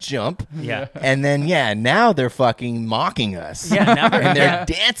 somersault, jump. Yeah. And then now they're fucking mocking us. Yeah, now they're- and they're yeah.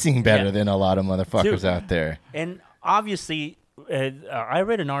 dancing better Yeah. than a lot of motherfuckers Dude. out there. And obviously, I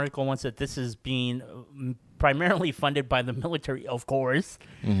read an article once that this is being primarily funded by the military, of course.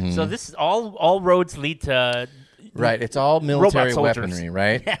 Mm-hmm. So this is all roads lead to Right, it's all military soldiers. weaponry,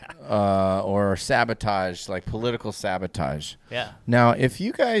 right? Yeah. Or sabotage, like political sabotage. Yeah. Now, if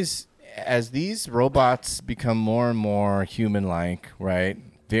you guys, as these robots become more and more human-like, right?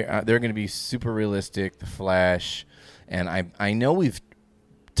 They're going to be super realistic. The Flash, and I know we've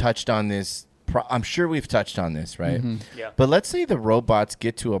touched on this. I'm sure we've touched on this, right? Yeah. But let's say the robots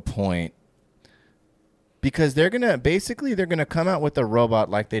get to a point. Because they're gonna come out with a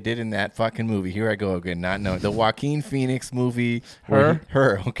robot like they did in that fucking movie. Here I go again, not knowing the Joaquin Phoenix movie. Her,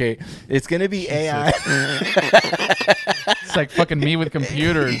 okay. It's gonna be AI. It's like fucking me with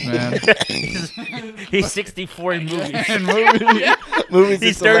computers, man. He's 64 in movies. In movies. Movies.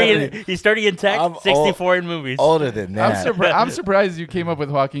 He's 30. He's 30 in tech. I'm 64 in movies. Older than that. I'm surprised you came up with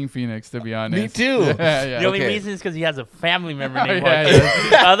Joaquin Phoenix, to be honest. Me too. Yeah. The only Okay. reason is because he has a family member named Yeah,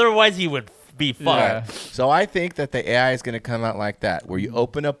 Joaquin. Otherwise, he would be fucked. Yeah. So I think that the AI is going to come out like that, where you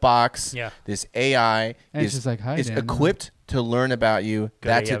open a box. Yeah. This AI And it's is just like, "Hi, is Daniel." equipped to learn about you. Good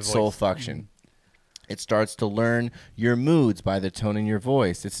That's AI its sole voice. function. It starts to learn your moods by the tone in your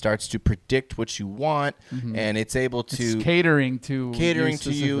voice. It starts to predict what you want, and it's able to It's catering to catering you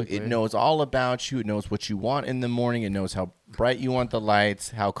to you. It specifically. knows all about you. It knows what you want in the morning. It knows how bright you want the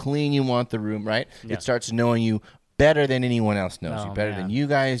lights, how clean you want the room, right? Yeah. It starts knowing you better than anyone else knows you, Oh, better man. than you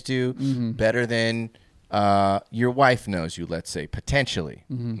guys do, better than your wife knows you, let's say, potentially.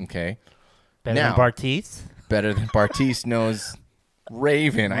 Okay? Better Now- than Bartiz. Better than Bartiz knows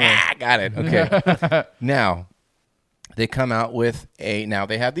Raven. Got it. Okay. Now, they come out with now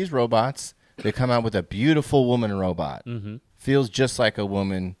they have these robots. They come out with a beautiful woman robot. Feels just like a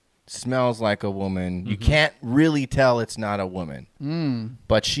woman, smells like a woman. You can't really tell it's not a woman.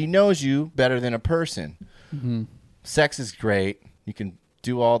 But she knows you better than a person. Sex is great. You can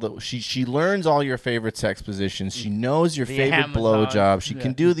do all the she learns all your favorite sex positions. She knows your The favorite Amazon. blowjob. She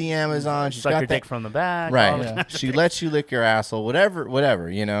can do the Amazon. She's Suck got your that dick from the back. all right. that. She lets you lick your asshole, whatever,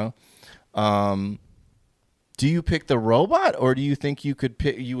 you know. Do you pick the robot, or do you think you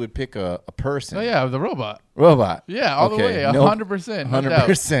would pick a person? Oh yeah, the robot. Robot. Yeah, all the way, 100%.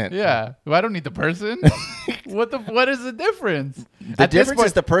 100%. Yeah. Well, I don't need the person. What is the difference? The difference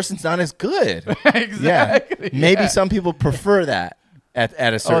is the person's not as good. Exactly. Yeah. Maybe yeah. some people prefer that at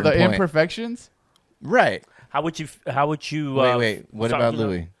a certain Oh, the point. imperfections. Right. How would you? Wait. What about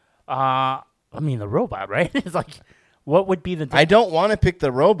Louis? I mean, the robot, right? It's like, what would be the? I don't want to pick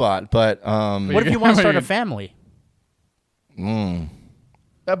the robot, but What if you want to start a family?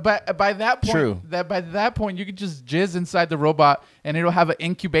 By that point, True. by that point, you could just jizz inside the robot, and it'll have an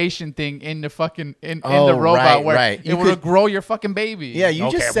incubation thing in the fucking in the robot where right. it You will could- grow your fucking baby. Yeah, you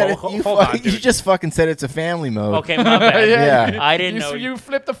Okay, just said well, it. hold on, You dude. just fucking said it's a family mode. Okay, my bad. Yeah. I didn't you, know. You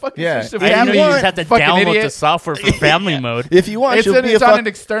flip the fucking Yeah. switch to I didn't family. you want- just have to fucking download idiot. the software for family mode. If you want, It's, you'll be a it's on fuck. an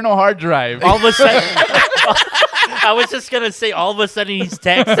external hard drive. All of a sudden, I was just gonna say, all of a sudden he's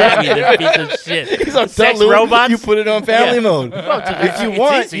tech savvy. This piece of shit. He's on Sex Louis, robots. You put it on family Yeah. mode. If you It's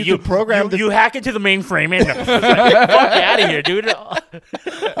want, easy. you can program you hack into the mainframe and fuck out of here, dude. I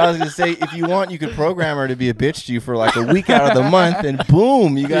was gonna say, if you want, you could program her to be a bitch to you for like a week out of the month, and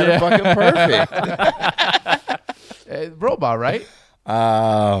boom, you got it fucking perfect. Robot, right?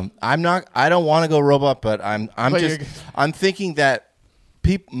 I'm not. I don't want to go robot, but I'm But just. you're- I'm thinking that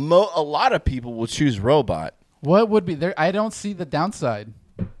a lot of people will choose robot. What would be there? I don't see the downside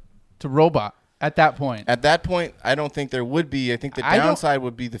to robot at that point. At that point, I don't think there would be. I think the I don't- downside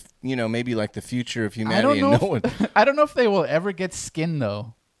would be maybe like the future of I humanity. don't know. And no one. I don't know if they will ever get skin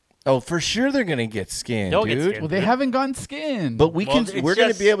though. Oh, for sure they're gonna get skin, They'll dude. get skin. Well, they haven't gotten skin. But we Well, can. it's We're gonna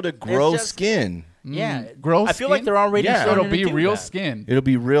just- be able to it's grow just- skin. Yeah, grow I feel like skin? they're already. Yeah. so starting it'll be to do real that. skin. It'll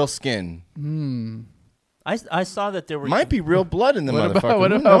be real skin. I saw that there were Might be real blood in the What about- motherfucker.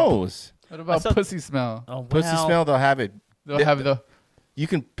 what Who about- knows? What about saw- pussy smell? Oh, Pussy well, smell. They'll have it. They'll have the You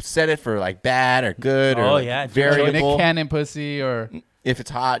can set it for like bad or good or Oh, like yeah, variable. Nick Cannon pussy or If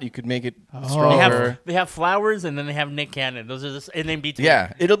it's hot, you could make it Oh. They stronger. have flowers and then they have Nick Cannon. Those are and in between.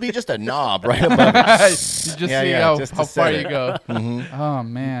 Yeah, it'll be just a knob right above it. you just Yeah, see yeah, how, just to how far set you it. go. Oh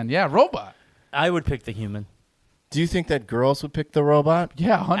man, yeah, robot. I would pick the human. Do you think that girls would pick the robot?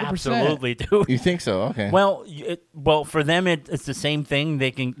 Yeah, 100%. Absolutely, dude. You think so? Okay. Well, for them it's the same thing.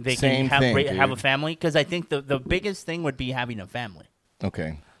 They can Same have thing, have a dude. family because I think the biggest thing would be having a family.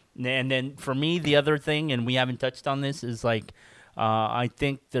 Okay. And then for me, the other thing, and we haven't touched on this, is like I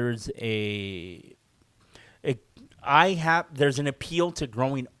think there's there's an appeal to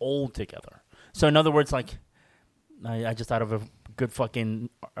growing old together. So in other words, like I just thought of a good fucking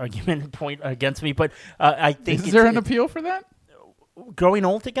argument point against me, but I think Is there an appeal for that? growing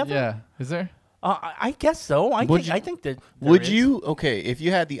old together? Yeah. Is there? I guess so. I think that. Would you? Okay, if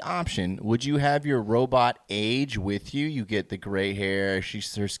you had the option, would you have your robot age with you? You get the gray hair.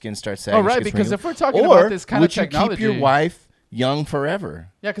 Her skin starts sagging. Oh, right, she gets because wrinkled. if we're talking Or about this kind of would you technology, keep your wife young forever?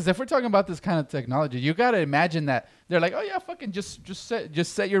 Yeah, because if we're talking about this kind of technology, you got to imagine that they're like, oh yeah, fucking just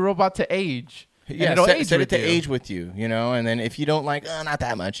set your robot to age. and Yeah, it'll set age it with to you. age with you, and then if you don't like, not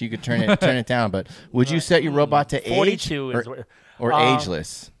that much, you could turn it down. But would you set your robot to age 42 is or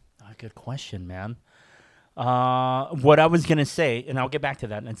ageless? Good question, man. What I was gonna say, and I'll get back to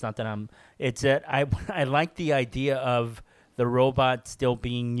that. And it's not that it's that I like the idea of the robot still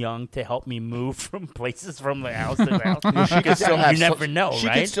being young to help me move from places from the house to the house. She could still have. You never know, She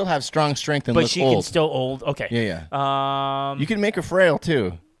right? could still have strong strength and but look she old. can still old. Okay. Yeah. You can make her frail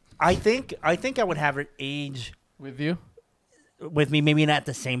too. I think I would have her age With you? with me, maybe not at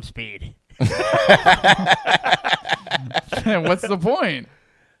the same speed. What's the point?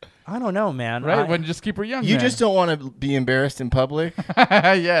 I don't know, man. Right? When just keep her young. You then. just don't want to be embarrassed in public.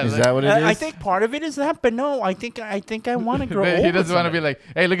 Yeah. Is that what it is? I think part of it is that, but no, I think I want to grow old. He doesn't want to be like,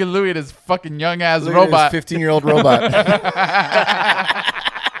 hey, look at Louis, this fucking young ass Look robot. at this 15-year-old robot.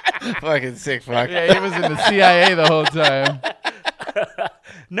 Fucking sick fuck. Yeah, he was in the CIA the whole time.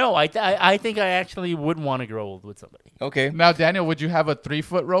 No, I think I actually would want to grow old with somebody. Okay. Now, Daniel, would you have a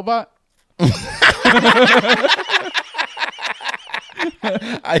 3-foot robot?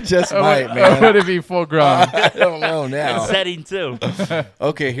 I just might, man. Or would it be full grown? I don't know now. Setting too.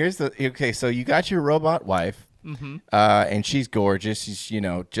 Okay, so you got your robot wife, and she's gorgeous. She's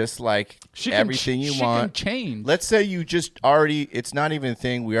just like everything you she want. can change. Let's say you just already. It's not even a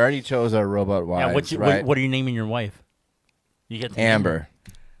thing. We already chose our robot wives. Yeah, right? what are you naming your wife? You get the Amber.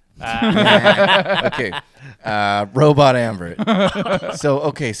 Okay, robot Amber.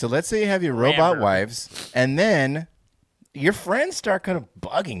 So let's say you have your robot Amber. wives, and then your friends start kind of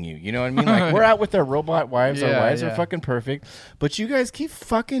bugging you. You know what I mean? Like, we're out with our robot wives. Our Yeah, wives are yeah. fucking perfect, but you guys keep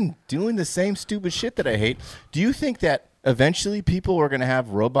fucking doing the same stupid shit that I hate. Do you think that eventually people are going to have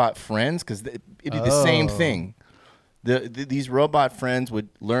robot friends? Because it'd be the same thing. These robot friends would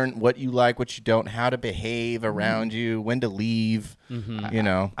learn what you like, what you don't, how to behave around you, when to leave.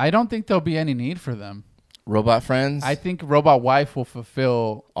 I don't think there'll be any need for them. Robot friends. I think robot wife will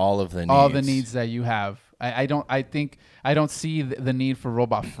fulfill all of the needs. that you have. I don't see the need for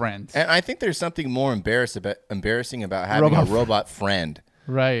robot friends. And I think there's something more embarrassing about having a robot friend.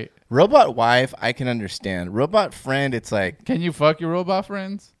 Right. Robot wife, I can understand. Robot friend, it's like, can you fuck your robot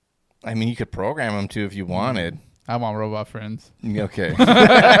friends? I mean, you could program them to if you wanted. I want robot friends. Okay.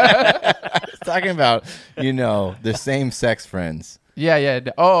 Talking about, the same sex friends. Yeah.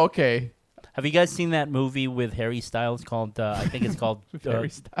 Oh, okay. Have you guys seen that movie with Harry Styles called? I think it's called Harry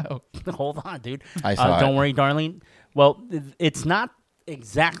Styles. Hold on, dude. I saw Don't it. worry, darling. Well, it's not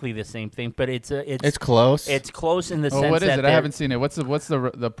exactly the same thing, but it's close. It's close in the sense what is that it? I haven't seen it. What's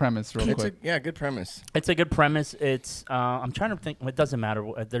the premise, real quick? Good premise. It's a good premise. It's I'm trying to think. It doesn't matter.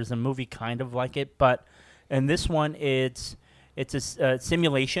 There's a movie kind of like it, but in this one, it's a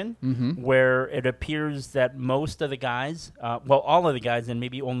simulation where it appears that most of the guys, all of the guys, and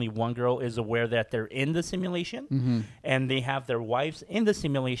maybe only one girl is aware that they're in the simulation, and they have their wives in the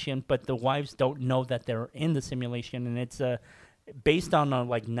simulation, but the wives don't know that they're in the simulation, and it's based on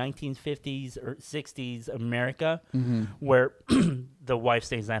like 1950s or 60s America, where the wife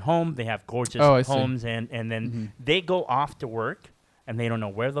stays at home, they have gorgeous homes, and then they go off to work, and they don't know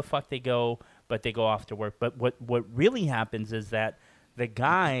where the fuck they go, but they go off to work. But what really happens is that the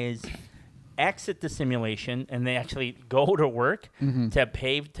guys exit the simulation and they actually go to work to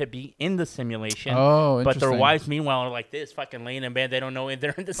pay to be in the simulation. Oh, but their interesting. wives, meanwhile, are like this, fucking laying in bed. They don't know if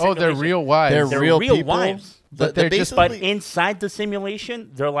they're in the Oh, simulation. they're real wives. They're real people. wives. But they're just- But inside the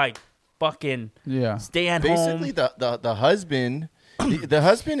simulation, they're like fucking stay at Basically, home. the husband. The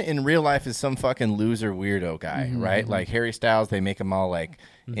husband in real life is some fucking loser weirdo guy, right? Like Harry Styles, they make him all like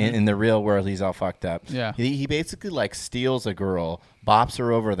in the real world, he's all fucked up. Yeah. He basically like steals a girl, bops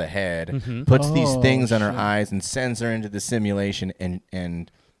her over the head, puts these things on her eyes, and sends her into the simulation,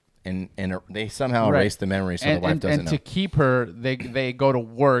 and they somehow erase the memory so the wife doesn't and know. to keep her, they go to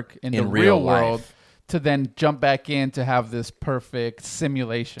work in the real real world life. to then jump back in to have this perfect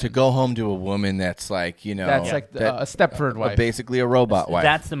simulation. To go home to a woman that's like, That's like a Stepford wife. basically a robot wife.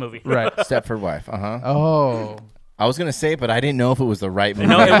 That's the movie. Right. Stepford wife. Oh. I was gonna say, but I didn't know if it was the right movie.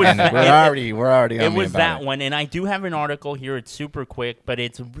 No, it was- And we're already on It me was about that it. one, and I do have an article here. It's super quick, but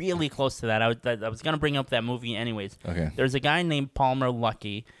it's really close to that. I was going to bring up that movie anyways. Okay. There's a guy named Palmer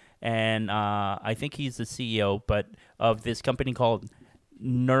Luckey, and I think he's the CEO, but of this company called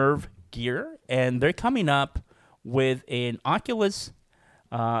Nerve Gear, and they're coming up with an Oculus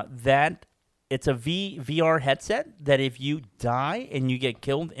that it's a VR headset that if you die and you get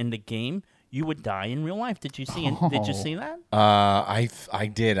killed in the game, you would die in real life. Did you see? Did you see that? I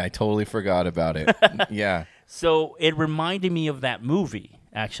did. I totally forgot about it. Yeah. So it reminded me of that movie,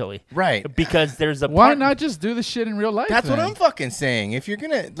 actually. Right. Because there's a Why part. not just do the shit in real life? That's what then? I'm fucking saying. If you're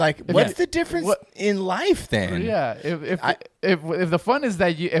gonna what's the difference in life then? Yeah, if the fun is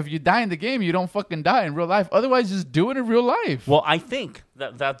that if you die in the game, you don't fucking die in real life. Otherwise, just do it in real life. Well, I think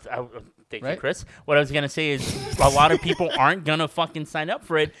that thank you, Right? Chris. What I was gonna say is a lot of people aren't gonna fucking sign up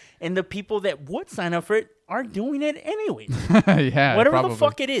for it, and the people that would sign up for it are doing it anyway. Yeah, Whatever probably. the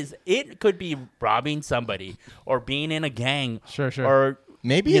fuck it is. It could be robbing somebody or being in a gang. Sure. Or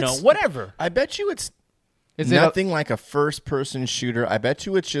Maybe it's whatever. I bet you it's Is it nothing like a first-person shooter. I bet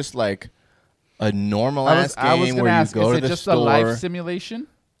you it's just like a normal ass I was game gonna where ask, you go is to it the just store. a life simulation?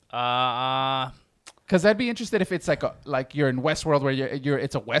 Uh, Because I'd be interested if it's like you're in Westworld where you're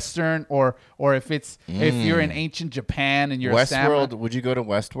it's a Western, or if it's if you're in ancient Japan and you're a samurai. Westworld. Would you go to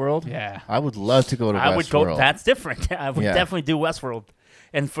Westworld? Yeah. I would love to go to Westworld. I would go. That's different. I would Yeah. definitely do Westworld.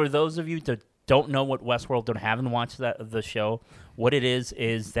 And for those of you that don't know what Westworld or haven't watched the show, what it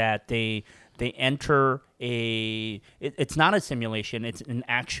is that they enter it's not a simulation. It's an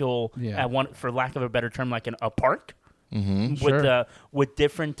actual for lack of a better term, like a park with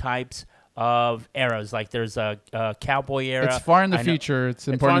different types of eras. Like there's a cowboy era. It's far in the future. It's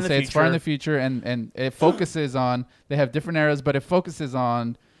important to say it's far in the future, and it focuses on. They have different eras, but it focuses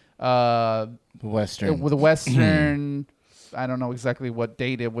on Western. with a Western. I don't know exactly what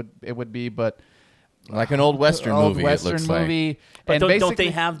date it would be, but like an old Western movie. Western it looks movie. But And don't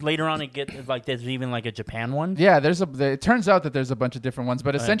they have later on? It get like there's even like a Japan one. Yeah, it turns out that there's a bunch of different ones,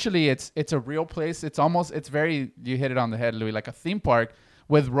 but essentially it's a real place. It's very, you hit it on the head, Louis, like a theme park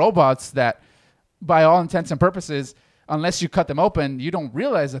with robots that, by all intents and purposes, unless you cut them open, you don't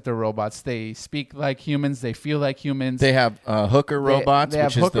realize that they're robots. They speak like humans. They feel like humans. They have hooker robots, they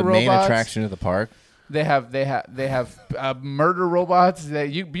which have is the hooker main robots. attraction of the park. They have murder robots.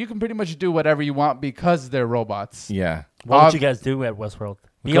 That you can pretty much do whatever you want because they're robots. Yeah. What would you guys do at Westworld?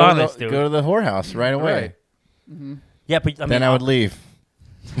 Be Go honest, to dude. Go to the whorehouse right away. Right. Mm-hmm. Yeah, but I mean, Then I would leave.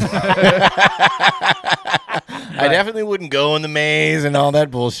 I definitely wouldn't go in the maze and all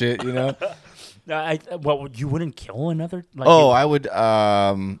that bullshit, you know. You wouldn't kill another? Like, I would.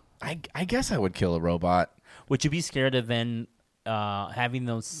 I guess I would kill a robot. Would you be scared of then having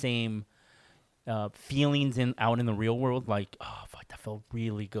those same feelings out in the real world? Like, oh fuck, that felt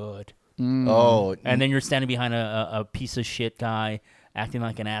really good. Oh, and then you're standing behind a piece of shit guy acting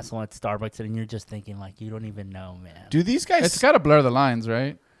like an asshole at Starbucks, and you're just thinking like, you don't even know, man. Do these guys? It's got to blur the lines,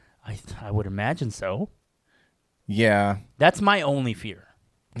 right? I would imagine so. Yeah. That's my only fear.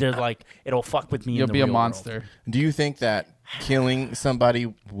 They're like, it'll fuck with me. You'll in the be a real monster. world. Do you think that killing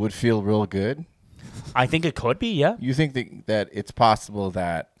somebody would feel real good? I think it could be. Yeah. You think that it's possible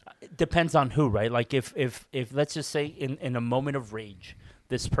that? It depends on who, right? Like if let's just say in a moment of rage,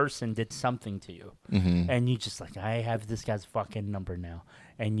 this person did something to you, and you just like, I have this guy's fucking number now,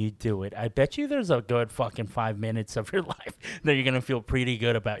 and you do it. I bet you there's a good fucking 5 minutes of your life that you're gonna feel pretty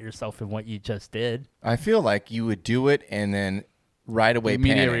good about yourself and what you just did. I feel like you would do it and then right away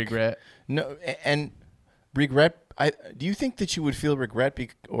Immediate panic. regret. No, and regret. Do you think that you would feel regret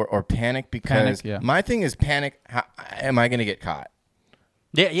or panic because my thing is panic? How am I going to get caught?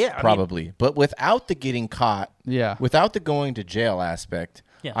 Yeah, probably. But without the getting caught, without the going to jail aspect,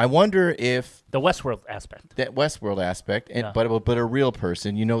 I wonder if the Westworld aspect, but a real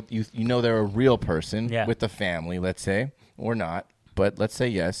person, you know they're a real person with a family, let's say, or not, but let's say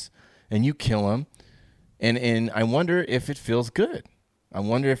yes, and you kill them, and I wonder if it feels good. I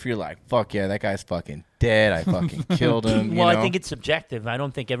wonder if you're like, fuck yeah, that guy's fucking dead. I fucking killed him. Well, I think it's subjective. I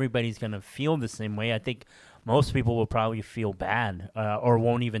don't think everybody's going to feel the same way. I think most people will probably feel bad or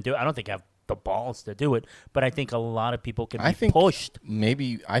won't even do it. I don't think I have the balls to do it, but I think a lot of people can be pushed.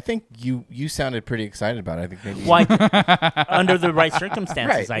 I think you sounded pretty excited about it. I think maybe under the right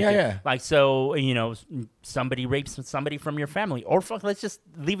circumstances. Right. I think. Like, so, somebody rapes somebody from your family, or let's just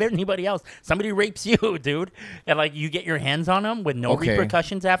leave anybody else. Somebody rapes you, dude, and like you get your hands on them with no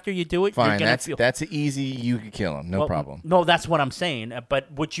repercussions after you do it. Fine, that's easy. You could kill him, no problem. No, that's what I'm saying. But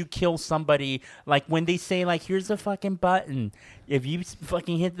would you kill somebody like when they say like, here's a fucking button? If you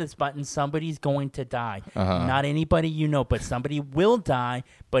fucking hit this button, somebody's going to die. Not anybody you know, but somebody will die.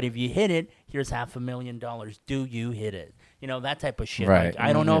 But if you hit it, here's $500,000. Do you hit it? That type of shit. Right. Like,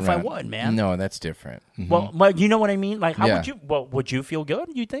 I don't know if I would, man. No, that's different. Well, you know what I mean? Like, how would you? Well, would you feel good?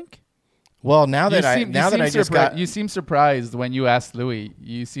 You think? Well, you seem surprised when you asked Louis.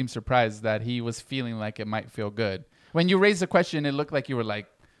 You seem surprised that he was feeling like it might feel good. When you raised the question, it looked like you were like,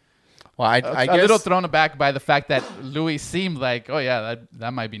 well, I a guess, little thrown aback by the fact that Louis seemed like, oh yeah,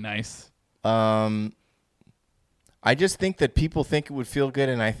 that might be nice. I just think that people think it would feel good,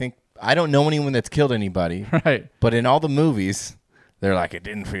 and I don't know anyone that's killed anybody. Right. But in all the movies, they're like, it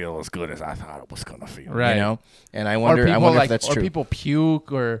didn't feel as good as I thought it was gonna feel. Right. And I wonder if that's true. Or people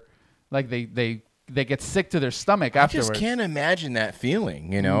puke, or like they get sick to their stomach afterwards. I just can't imagine that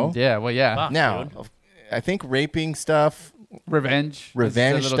feeling. Yeah. Well, yeah. Fuck, now, dude. I think raping stuff. Revenge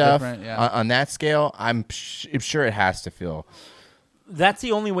stuff yeah. on that scale, I'm sure it has to feel That's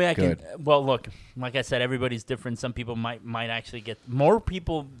the only way I Good. can. Well, look, like I said, everybody's different. Some people might actually get more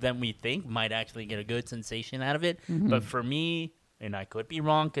people than we think might actually get a good sensation out of it. But for me, and I could be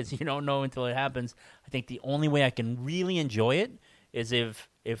wrong because you don't know until it happens. I think the only way I can really enjoy it is if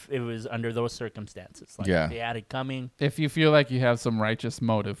it was under those circumstances, like Yeah. if they had it coming. If you feel like you have some righteous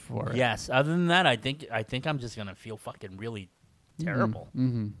motive for it. Yes. Other than that, I think I'm just gonna feel fucking really terrible.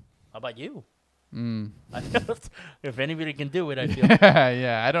 How about you? If anybody can do it, I feel.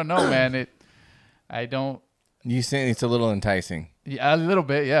 Yeah, I don't know, man. I don't. You say it's a little enticing. Yeah, a little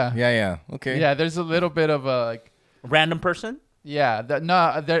bit. Yeah. Yeah. Okay. Yeah, there's a little bit of a like. Random person? Yeah.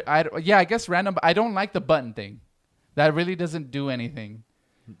 I guess random. I don't like the button thing. That really doesn't do anything.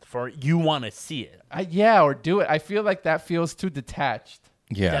 For you want to see it. Or do it. I feel like that feels too detached.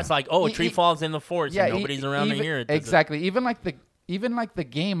 Yeah. That's like, a tree falls in the forest and nobody's around to even, hear it. Exactly. Even like the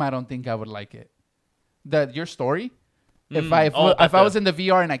game, I don't think I would like it. Your story. If I was in the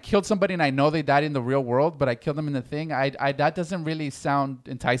VR and I killed somebody and I know they died in the real world, but I killed them in the thing, I that doesn't really sound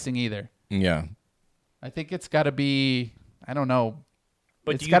enticing either. Yeah. I think it's got to be, I don't know.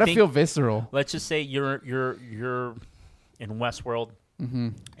 But It's got to feel visceral. Let's just say you're in Westworld,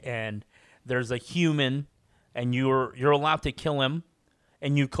 and there's a human, and you're allowed to kill him,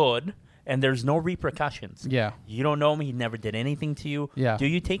 and you could, and there's no repercussions. Yeah. You don't know him. He never did anything to you. Yeah. Do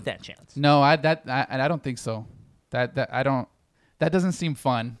you take that chance? No, I don't think so. That doesn't seem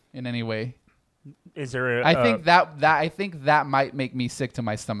fun in any way. Is there? I think that might make me sick to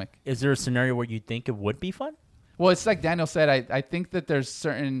my stomach. Is there a scenario where you think it would be fun? Well, it's like Daniel said. I think that there's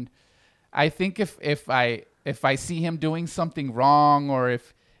certain. I think if I see him doing something wrong, or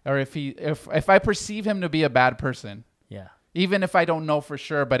if I perceive him to be a bad person, Yeah. even if I don't know for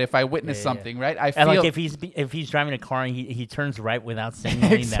sure, but if I witness something, right? I feel And like if he's driving a car and he turns right without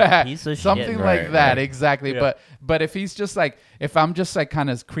signaling that piece of something shit. like that, right. exactly. Yeah. But if he's just like, if I'm just like kind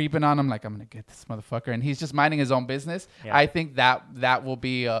of creeping on him, like I'm gonna get this motherfucker, and he's just minding his own business, Yeah. I think that will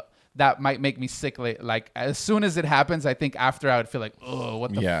be that might make me sick. Like as soon as it happens, I think after I would feel like, oh,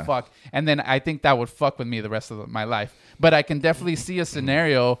 what the fuck, and then I think that would fuck with me the rest of my life. But I can definitely see a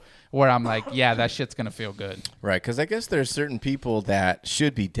scenario where I'm like, yeah, that shit's gonna feel good. Right. Because I guess there's certain people that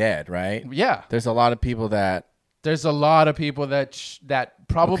should be dead, right? Yeah. There's a lot of people that. There's a lot of people that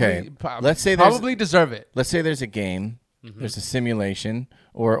probably Okay. Let's say probably deserve it. Let's say there's a game, there's a simulation,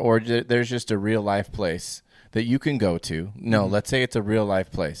 or there's just a real life place that you can go to. No, let's say it's a real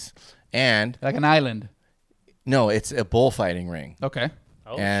life place, and Like an island. no, it's a bullfighting ring, Okay.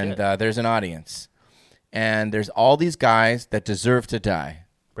 Oh, and shit. there's an audience, and there's all these guys that deserve to die.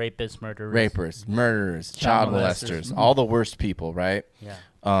 Rapists, murderers. Rapers, murderers, child molesters, all the worst people, right? Yeah.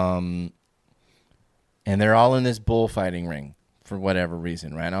 And they're all in this bullfighting ring for whatever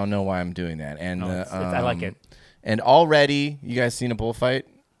reason, right? I don't know why I'm doing that. And I like it. And already, you guys seen a bullfight?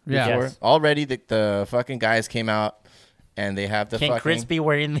 Yeah. Before? Yes. Already, the fucking guys came out, and they have the Can fucking Chris be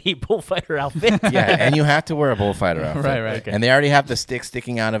wearing the bullfighter outfit? yeah, and you have to wear a bullfighter outfit, Right. Okay. And they already have the stick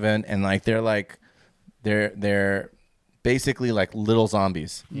sticking out of it, and like they're basically like little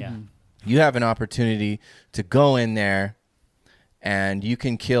zombies. Yeah. You have an opportunity to go in there, and you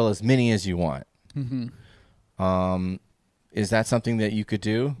can kill as many as you want. Is that something that you could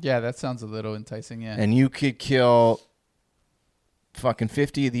do? Yeah, that sounds a little enticing. Yeah. And you could kill fucking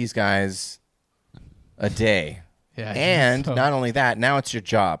 50 of these guys a day. Yeah. And So- not only that, now it's your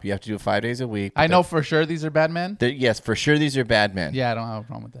job. You have to do it 5 days a week. I know for sure these are bad men. Yes, for sure these are bad men. Yeah, I don't have a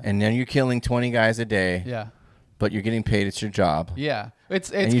problem with that. And then you're killing 20 guys a day. Yeah. But you're getting paid. It's your job. Yeah. It's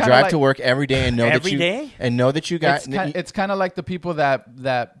And you kinda drive like, to work every day and know Every that you day? and know that you got. It's kind of like the people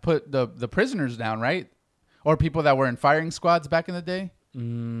that put the prisoners down, right? Or people that were in firing squads back in the day.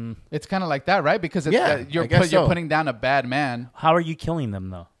 It's kind of like that, right? Because it's, Yeah, you're I guess so. putting down a bad man. How are you killing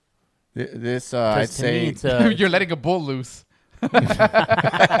them though? This I'd 'Cause to me, say it's You're letting a bull loose.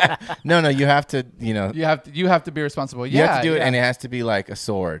 no. You have to. You have to be responsible. You Yeah, have to do it, yeah. and it has to be like a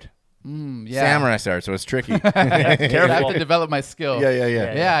sword. Yeah. Samurai sword, so it's tricky. I have to develop my skill. Yeah.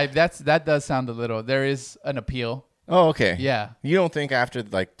 Yeah, that does sound a little. There is an appeal. Oh, okay. Yeah. You don't think after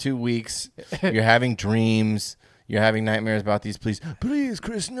like 2 weeks you're having dreams, you're having nightmares about these police. Please,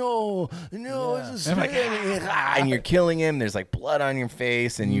 Chris, no, this is and you're killing him. There's like blood on your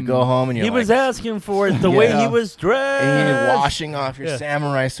face, and you go home and you're He like, was asking for it the way he was dressed. and you're washing off your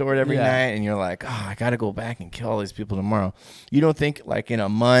samurai sword every Yeah. night, and you're like, oh, I got to go back and kill all these people tomorrow. You don't think like in a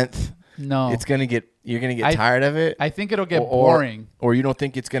month, No. you're gonna get tired of it? I think it'll get boring. Or you don't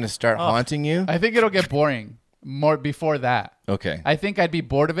think it's gonna start haunting you? I think it'll get boring more before that. Okay. I think I'd be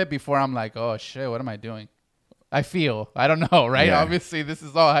bored of it before I'm like, oh shit, what am I doing? I feel. I don't know, right? Yeah. Obviously, this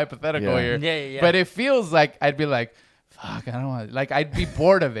is all hypothetical Yeah. here. Yeah. But it feels like I'd be like, fuck, I don't want. Like, I'd be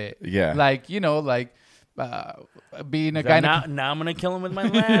bored of it. Yeah. Like, being a guy. Now I'm gonna kill him with my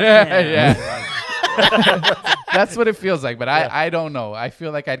left. Yeah. That's what it feels like. But I don't know. I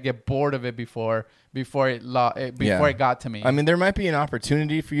feel like I'd get bored of it before it got to me. I mean, there might be an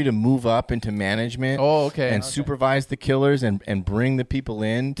opportunity for you to move up into management. Oh, okay. And supervise the killers and bring the people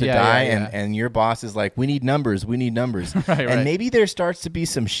in to Yeah, die. yeah, yeah. And your boss is like, we need numbers. Right. Maybe there starts to be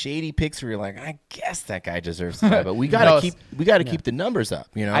some shady picks where you're like, I guess that guy deserves to die, but we gotta keep the numbers up.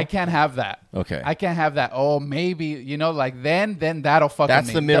 I can't have that. Okay. I can't have that. Oh, maybe like then that'll fucking. That's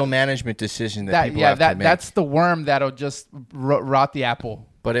me. the middle management decision that people have to make. That's the worm that'll just rot the apple.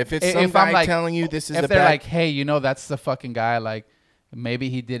 But if it's some guy telling you this is if they're like, hey, that's the fucking guy, like maybe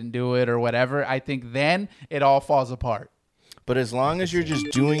he didn't do it or whatever, I think then it all falls apart. But as long as you're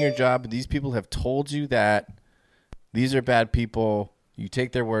just doing your job, these people have told you that these are bad people, you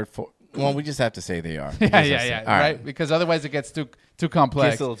take their word for. Well, we just have to say they are. Yeah. Right? Because otherwise it gets too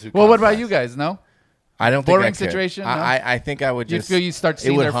complex. Gets a little too what complex. about you guys? No. I don't Boring think I could. situation. No? I think I would You'd just. feel you start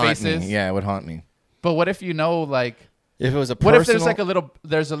seeing it would their haunt faces. Me. Yeah, it would haunt me. But what if like. If it was a personal, what if there's like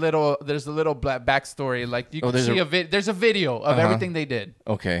there's a little black backstory, like you can see there's a video of everything they did.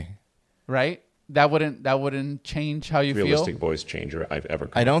 Okay. Right? That wouldn't change how you Realistic feel. voice changer I've ever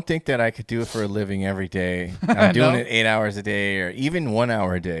come. I don't think that I could do it for a living every day. I'm doing it 8 hours a day or even 1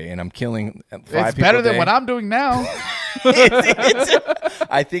 hour a day, and I'm killing 5 people. It's better than what I'm doing now.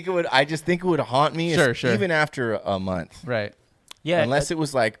 I think it would. I just think it would haunt me. Sure. Even after a month. Right. Yeah. Unless it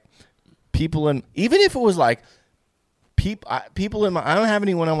was like people in. Even if it was like. People in my, I don't have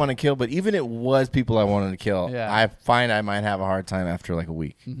anyone I want to kill, but even it was people I wanted to kill, I find I might have a hard time after like a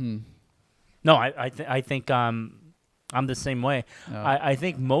week. Mm-hmm. No, I think I'm the same way. No. I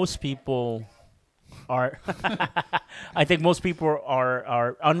think most people are. I think most people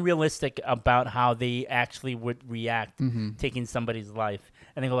are unrealistic about how they actually would react taking somebody's life,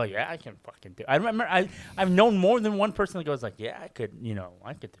 and they go like, "Yeah, I can fucking do it." I remember I've known more than one person that goes like, "Yeah, I could do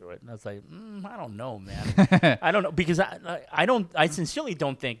it." And I was like, "I don't know, man. I don't know because I sincerely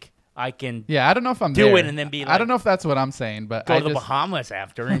don't think I can. Yeah, I don't know if I'm do there. it and then be. Like, I don't know if that's what I'm saying, but go to the Bahamas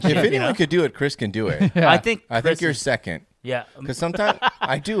after. And if shit, anyone could do it, Chris can do it. I think you're second. Yeah, because sometimes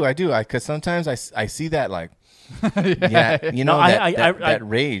I do. Because sometimes I see that like, that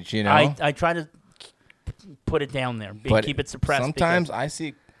rage. I try to put it down there, keep it suppressed. Sometimes I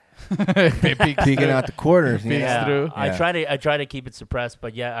see peeking out the corners. I try to keep it suppressed,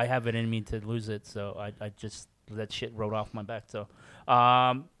 but I have it in me to lose it, so I just that shit rode off my back. So,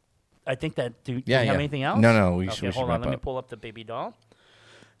 I think that. Do you have anything else? No. We hold on. Let me pull up the baby doll.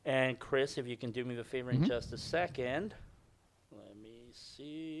 And Chris, if you can do me the favor in just a second. Let me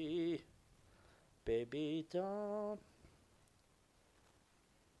see. Baby doll.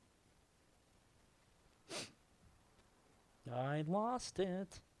 I lost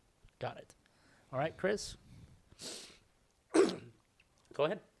it. Got it. All right, Chris. Go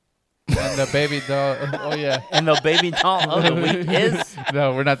ahead. And the baby doll. Oh, yeah. And the baby doll of the week is?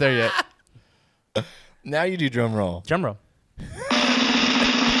 No, we're not there yet. Now you do drum roll. Drum roll. I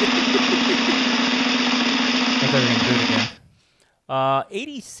thought we were going to do it again.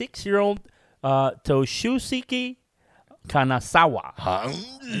 86-year-old Toshisuke Kanazawa.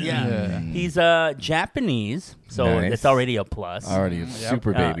 Yeah. He's Japanese, so it's already a plus. Already a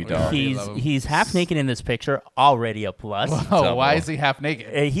super baby doll. He's half naked in this picture, already a plus. Whoa, why is he half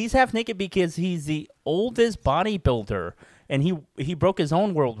naked? He's half naked because he's the oldest bodybuilder, and he broke his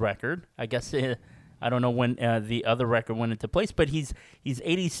own world record. I guess I don't know when the other record went into place, but he's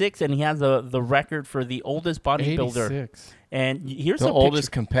 86 and he has the record for the oldest bodybuilder. 86. And here's the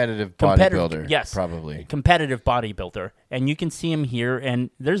oldest competitive bodybuilder. Yes, probably competitive bodybuilder. And you can see him here, and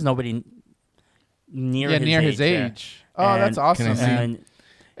there's nobody near his age. Oh, and, that's awesome. And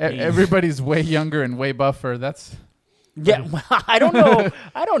everybody's way younger and way buffer. That's. Yeah, well, I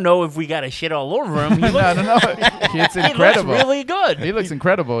don't know if we got to shit all over him. No. It's incredible. He looks really good. He looks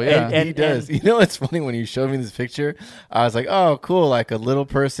incredible. Yeah, and he does. You know, it's funny when you showed me this picture. I was like, "Oh, cool! Like a little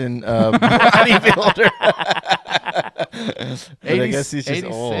person bodybuilder." 80, I guess he's just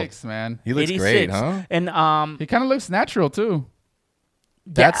 86, old. Man. He looks great, huh? And he kind of looks natural too.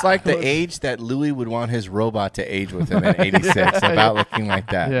 That's like the age that Louis would want his robot to age with him at 86, about looking like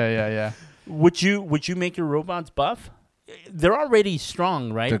that. Yeah. Would you make your robots buff? They're already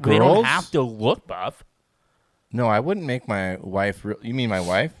strong, right? The They don't girls? have to look buff. No, I wouldn't make my wife. You mean my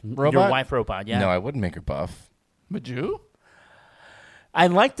wife robot? Your wife robot, yeah. No, I wouldn't make her buff. Would you? I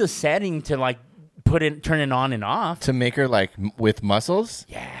like the setting to like turn it on and off. To make her like with muscles?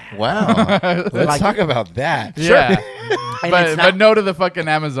 Yeah. Wow. Let's talk about that. Yeah. And but it's not- no to the fucking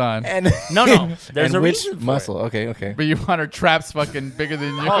Amazon. And No, there's and a which reason for muscle? Okay. But you want her traps fucking bigger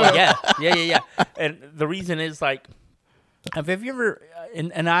than you. Oh yeah. And the reason is like, have you ever?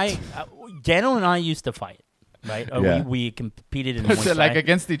 And I, Daniel and I used to fight, right? Yeah. We competed in Muay Is Thai. it like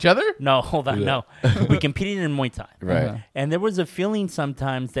against each other? No, hold on, no. We competed in Muay Thai, Right. And there was a feeling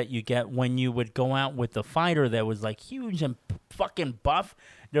sometimes that you get when you would go out with a fighter that was like huge and fucking buff.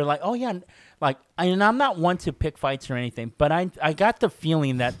 They're like, oh yeah, like, and I'm not one to pick fights or anything, but I got the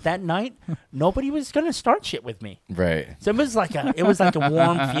feeling that night nobody was gonna start shit with me. Right. So it was like a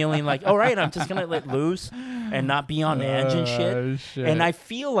warm feeling, like, all right, I'm just gonna let loose and not be on edge and shit. Shit. And I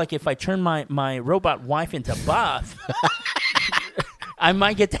feel like if I turn my robot wife into buff, I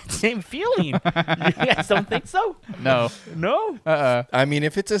might get that same feeling. You guys don't think so? No. No. I mean,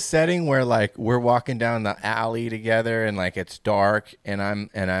 if it's a setting where like we're walking down the alley together and like it's dark and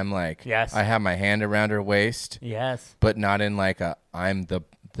I'm like, Yes. I have my hand around her waist, Yes. but not in like a I'm the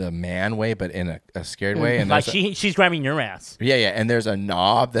man way, but in a scared way. And Like there's she's grabbing your ass. yeah, and there's a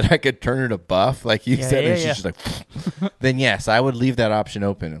knob that I could turn her to buff, like you said, and she's just like, then yes, I would leave that option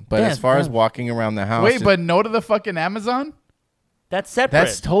open. But Yeah, as far as yeah. walking around the house, Wait, but no to the fucking Amazon? That's separate.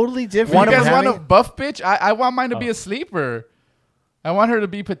 that's totally different. You guys from want a having- buff bitch? I want mine to be a sleeper. I want her to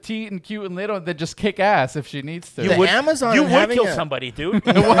be petite and cute and little and then just kick ass if she needs to. The Amazon You would having kill a- somebody, dude.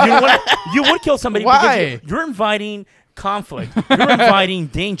 you would kill somebody Why? because you're inviting conflict. You're inviting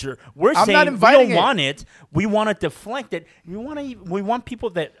danger. We're I'm saying not inviting we don't it. want it. We want to deflect it. We want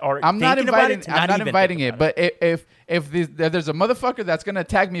people that are I'm not thinking about inviting. it to I'm not even inviting think it. about But if there's a motherfucker that's gonna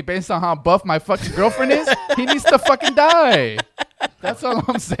attack me based on how buff my fucking girlfriend is, he needs to fucking die. That's all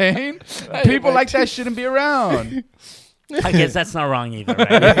I'm saying. People like that shouldn't be around. I guess that's not wrong either,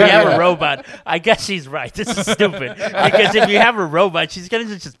 right? If you have a robot, I guess she's right. This is stupid. Because if you have a robot, she's going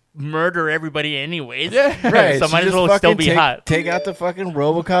to just murder everybody anyways. Yeah. Right, So she might as just well fucking still be hot. Take out the fucking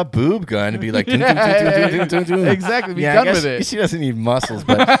RoboCop boob gun and be like, dun, dun, dun, dun, dun, dun, dun. Exactly. Be I done guess with it. She doesn't need muscles,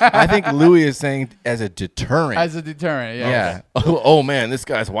 but I think Louis is saying as a deterrent. As a deterrent. Yeah. yeah. Oh man, this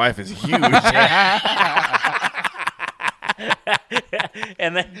guy's wife is huge.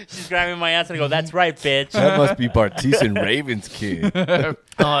 And then she's grabbing my ass and I go, that's right, bitch. That must be Bartiz and Raven's kid.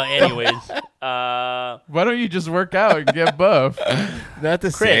 Anyways. Why don't you just work out and get buff? Not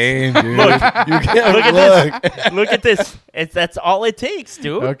the Chris, same, dude. look. You can't Look at this. Look at this. That's all it takes,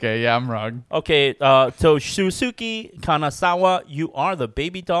 dude. Okay, yeah, I'm wrong. Okay, so Shusuke Kanazawa, you are the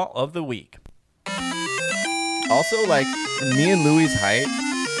baby doll of the week. Also, like me and Louis' height.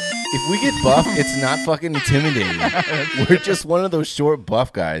 If we get buff, it's not fucking intimidating. We're just one of those short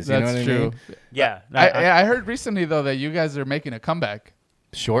buff guys. You That's know what true. I mean? Yeah. I heard recently though that you guys are making a comeback.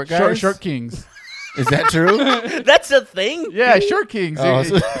 Short guys. Short kings. Is that true? That's a thing? Yeah, short kings. Oh,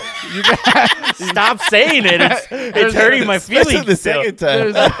 You- so- you guys, Stop saying it. It's hurting my Especially feelings. the still. second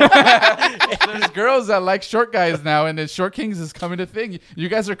time. there's girls that like short guys now, and the short kings is coming a thing. You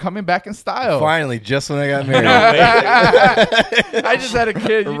guys are coming back in style. Finally, just when I got married. I just had a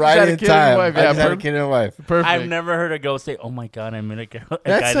kid. You Right just had a in kid time. and a wife. I Yeah, just had a kid and a wife. perfect. I've never heard a girl say, "Oh my god, I'm in a guy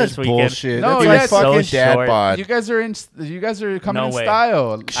That's this such weekend." bullshit. No, That's yeah, like it's fucking so dad short. bod. You guys are coming No in way.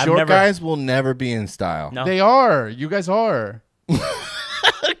 style. Short never- guys will never be in style. No. They are. You guys are.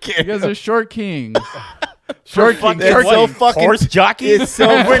 You guys are short kings. Short fucking kings. That's what, so fucking horse jockey. It's so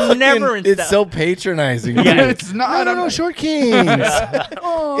We're fucking- never in It's style. so patronizing. Yeah. dude. It's not. No, short kings.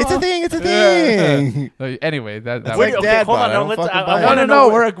 It's a thing. It's a thing. Anyway, that It's was like okay, dad hold bod. on, I no, don't let's- fucking I buy wanna it.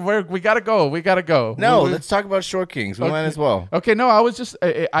 no. We gotta go. We gotta go. No, We- let's talk about short kings. We might as well. Okay, no, I was just. I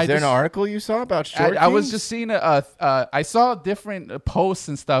Is there just, an article you saw about short I was kings? just seeing I saw different posts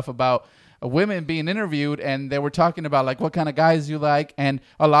and stuff about women being interviewed, and they were talking about like what kind of guys you like, and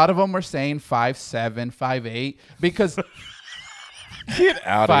a lot of them were saying 5'7", 5'8", because Get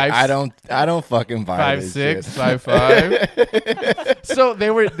out of Five- here. I don't fucking buy this 5'6", shit. 5'5". So they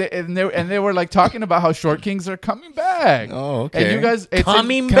were like talking about how short kings are coming back. Oh, okay. And you guys Coming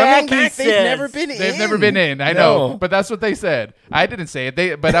Coming back, he back, they've says. never been in. They've never been in. I No. know, but that's what they said. I didn't say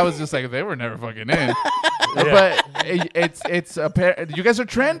it. But I was just like, they were never fucking in. But it's apparent. You guys are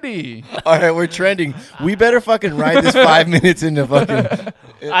trendy. All right, we're trending. We better fucking ride this 5 minutes into fucking.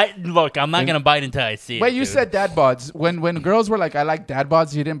 Look, I'm not gonna bite until I see it. Wait, you dude. said dad bods. When girls were like, I like dad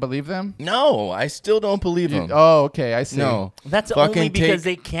bods, you didn't believe them? No, I still don't believe them. Oh, okay, I see. No, that's fucking only because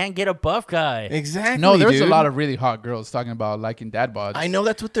take- they can't get a buff guy. Exactly. No, there's dude. a lot of really hot girls talking about liking dad bods. I know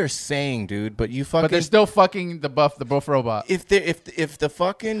that's what they're saying, dude. But you fucking. But they're still fucking the buff robot. if the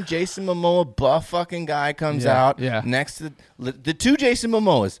fucking Jason Momoa buff fucking guy comes Yeah, out yeah. next to the two Jason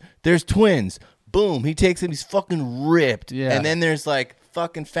Momoas, there's twins, Boom, he takes him. He's fucking ripped. Yeah. And then there's like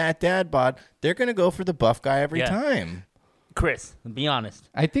fucking fat dad bod. They're gonna go for the buff guy every Yeah. time. Chris, be honest.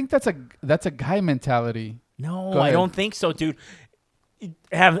 I think that's a guy mentality. No, Go I ahead. don't think so, dude.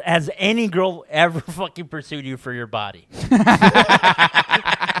 Has any girl ever fucking pursued you for your body?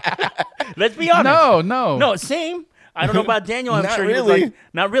 Let's be honest. No. Same. I don't know about Daniel. I'm Not sure he was really. like,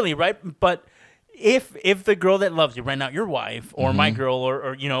 not really, right? But if the girl that loves you, right now, your wife or my girl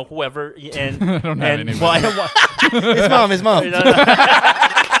or you know whoever, and I don't have anybody. well, I don't want- His mom.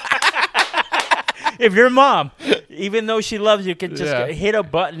 if your mom, even though she loves you, can just Yeah. hit a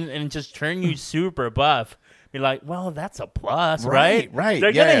button and just turn you super buff, be like, well, that's a plus, Right, right? right, They're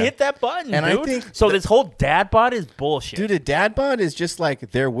yeah, gonna yeah. hit that button, And I dude. think so. This whole dad bod is bullshit. Dude, a dad bod is just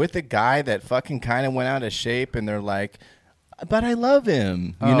like they're with a guy that fucking kind of went out of shape, and they're like, "But I love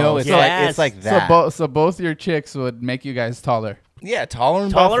him." You know, it's yes. like that. So both your chicks would make you guys taller. Yeah, taller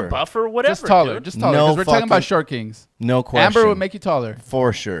and taller, buffer. whatever. Just taller. dude. Just taller. No Because we're talking fucking- about short kings. No question. Amber would make you taller.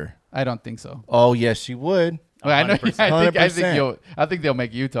 for sure. I don't think so. Oh yes, she would. Well, I know. 100%. I think 100%. I think they'll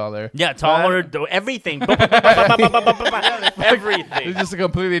make you taller. Yeah, taller, everything. Everything. It's just a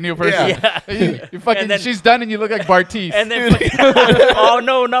completely new person. Yeah. You fucking. And then- She's done, and you look like Bartiz. And then, oh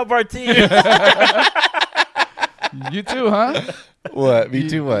no, not Bartine. You too, huh? What? Me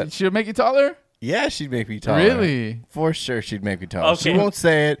too. What? She'll make you taller. Yeah, she'd make me taller. Really? For sure, she'd make me taller. She Okay. won't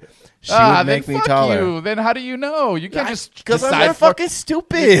say it. She Then would make me fuck taller. you. Then how do you know? You can't just Because I'm decide not for. fucking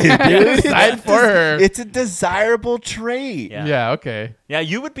stupid, dude. Decide for her. It's a desirable trait. Yeah. Yeah. Okay. Yeah,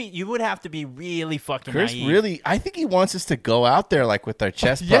 you would have to be really fucking Chris naive. really, I think he wants us to go out there like with our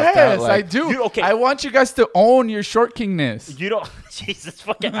chest puffed out. Yes, Like, I do. Dude, okay. I want you guys to own your short kingness. You don't. Jesus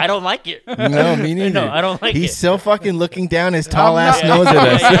fucking. I don't like it. No, me neither. No, I don't like He's it. so fucking looking down his tall I'm ass not- nose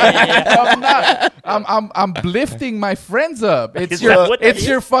at us. I'm not. I'm lifting my friends up. It's Is your that what that it's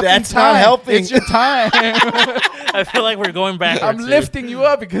your is? fucking That's time. not helping. It's your time. I feel like we're going backwards. I'm dude. lifting you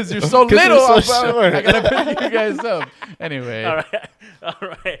up because you're so 'Cause little. we're so short. I gotta pick you guys up. Anyway. All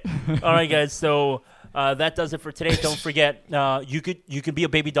right, guys. So that does it for today. Don't forget, you could be a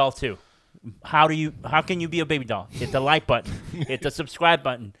baby doll too. How can you be a baby doll? Hit the like button. Hit the subscribe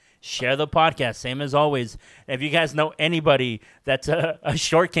button. Share the podcast. Same as always. If you guys know anybody that's a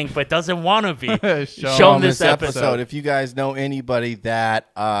short kink but doesn't want to be, show them this episode. If you guys know anybody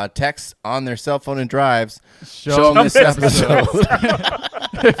that texts on their cell phone and drives, Show them this this episode.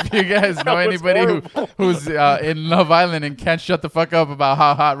 If you guys know anybody who's in Love Island and can't shut the fuck up about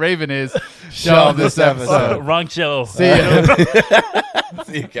how hot Raven is, show them this episode. Wrong show. See ya.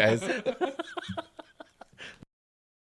 See you guys.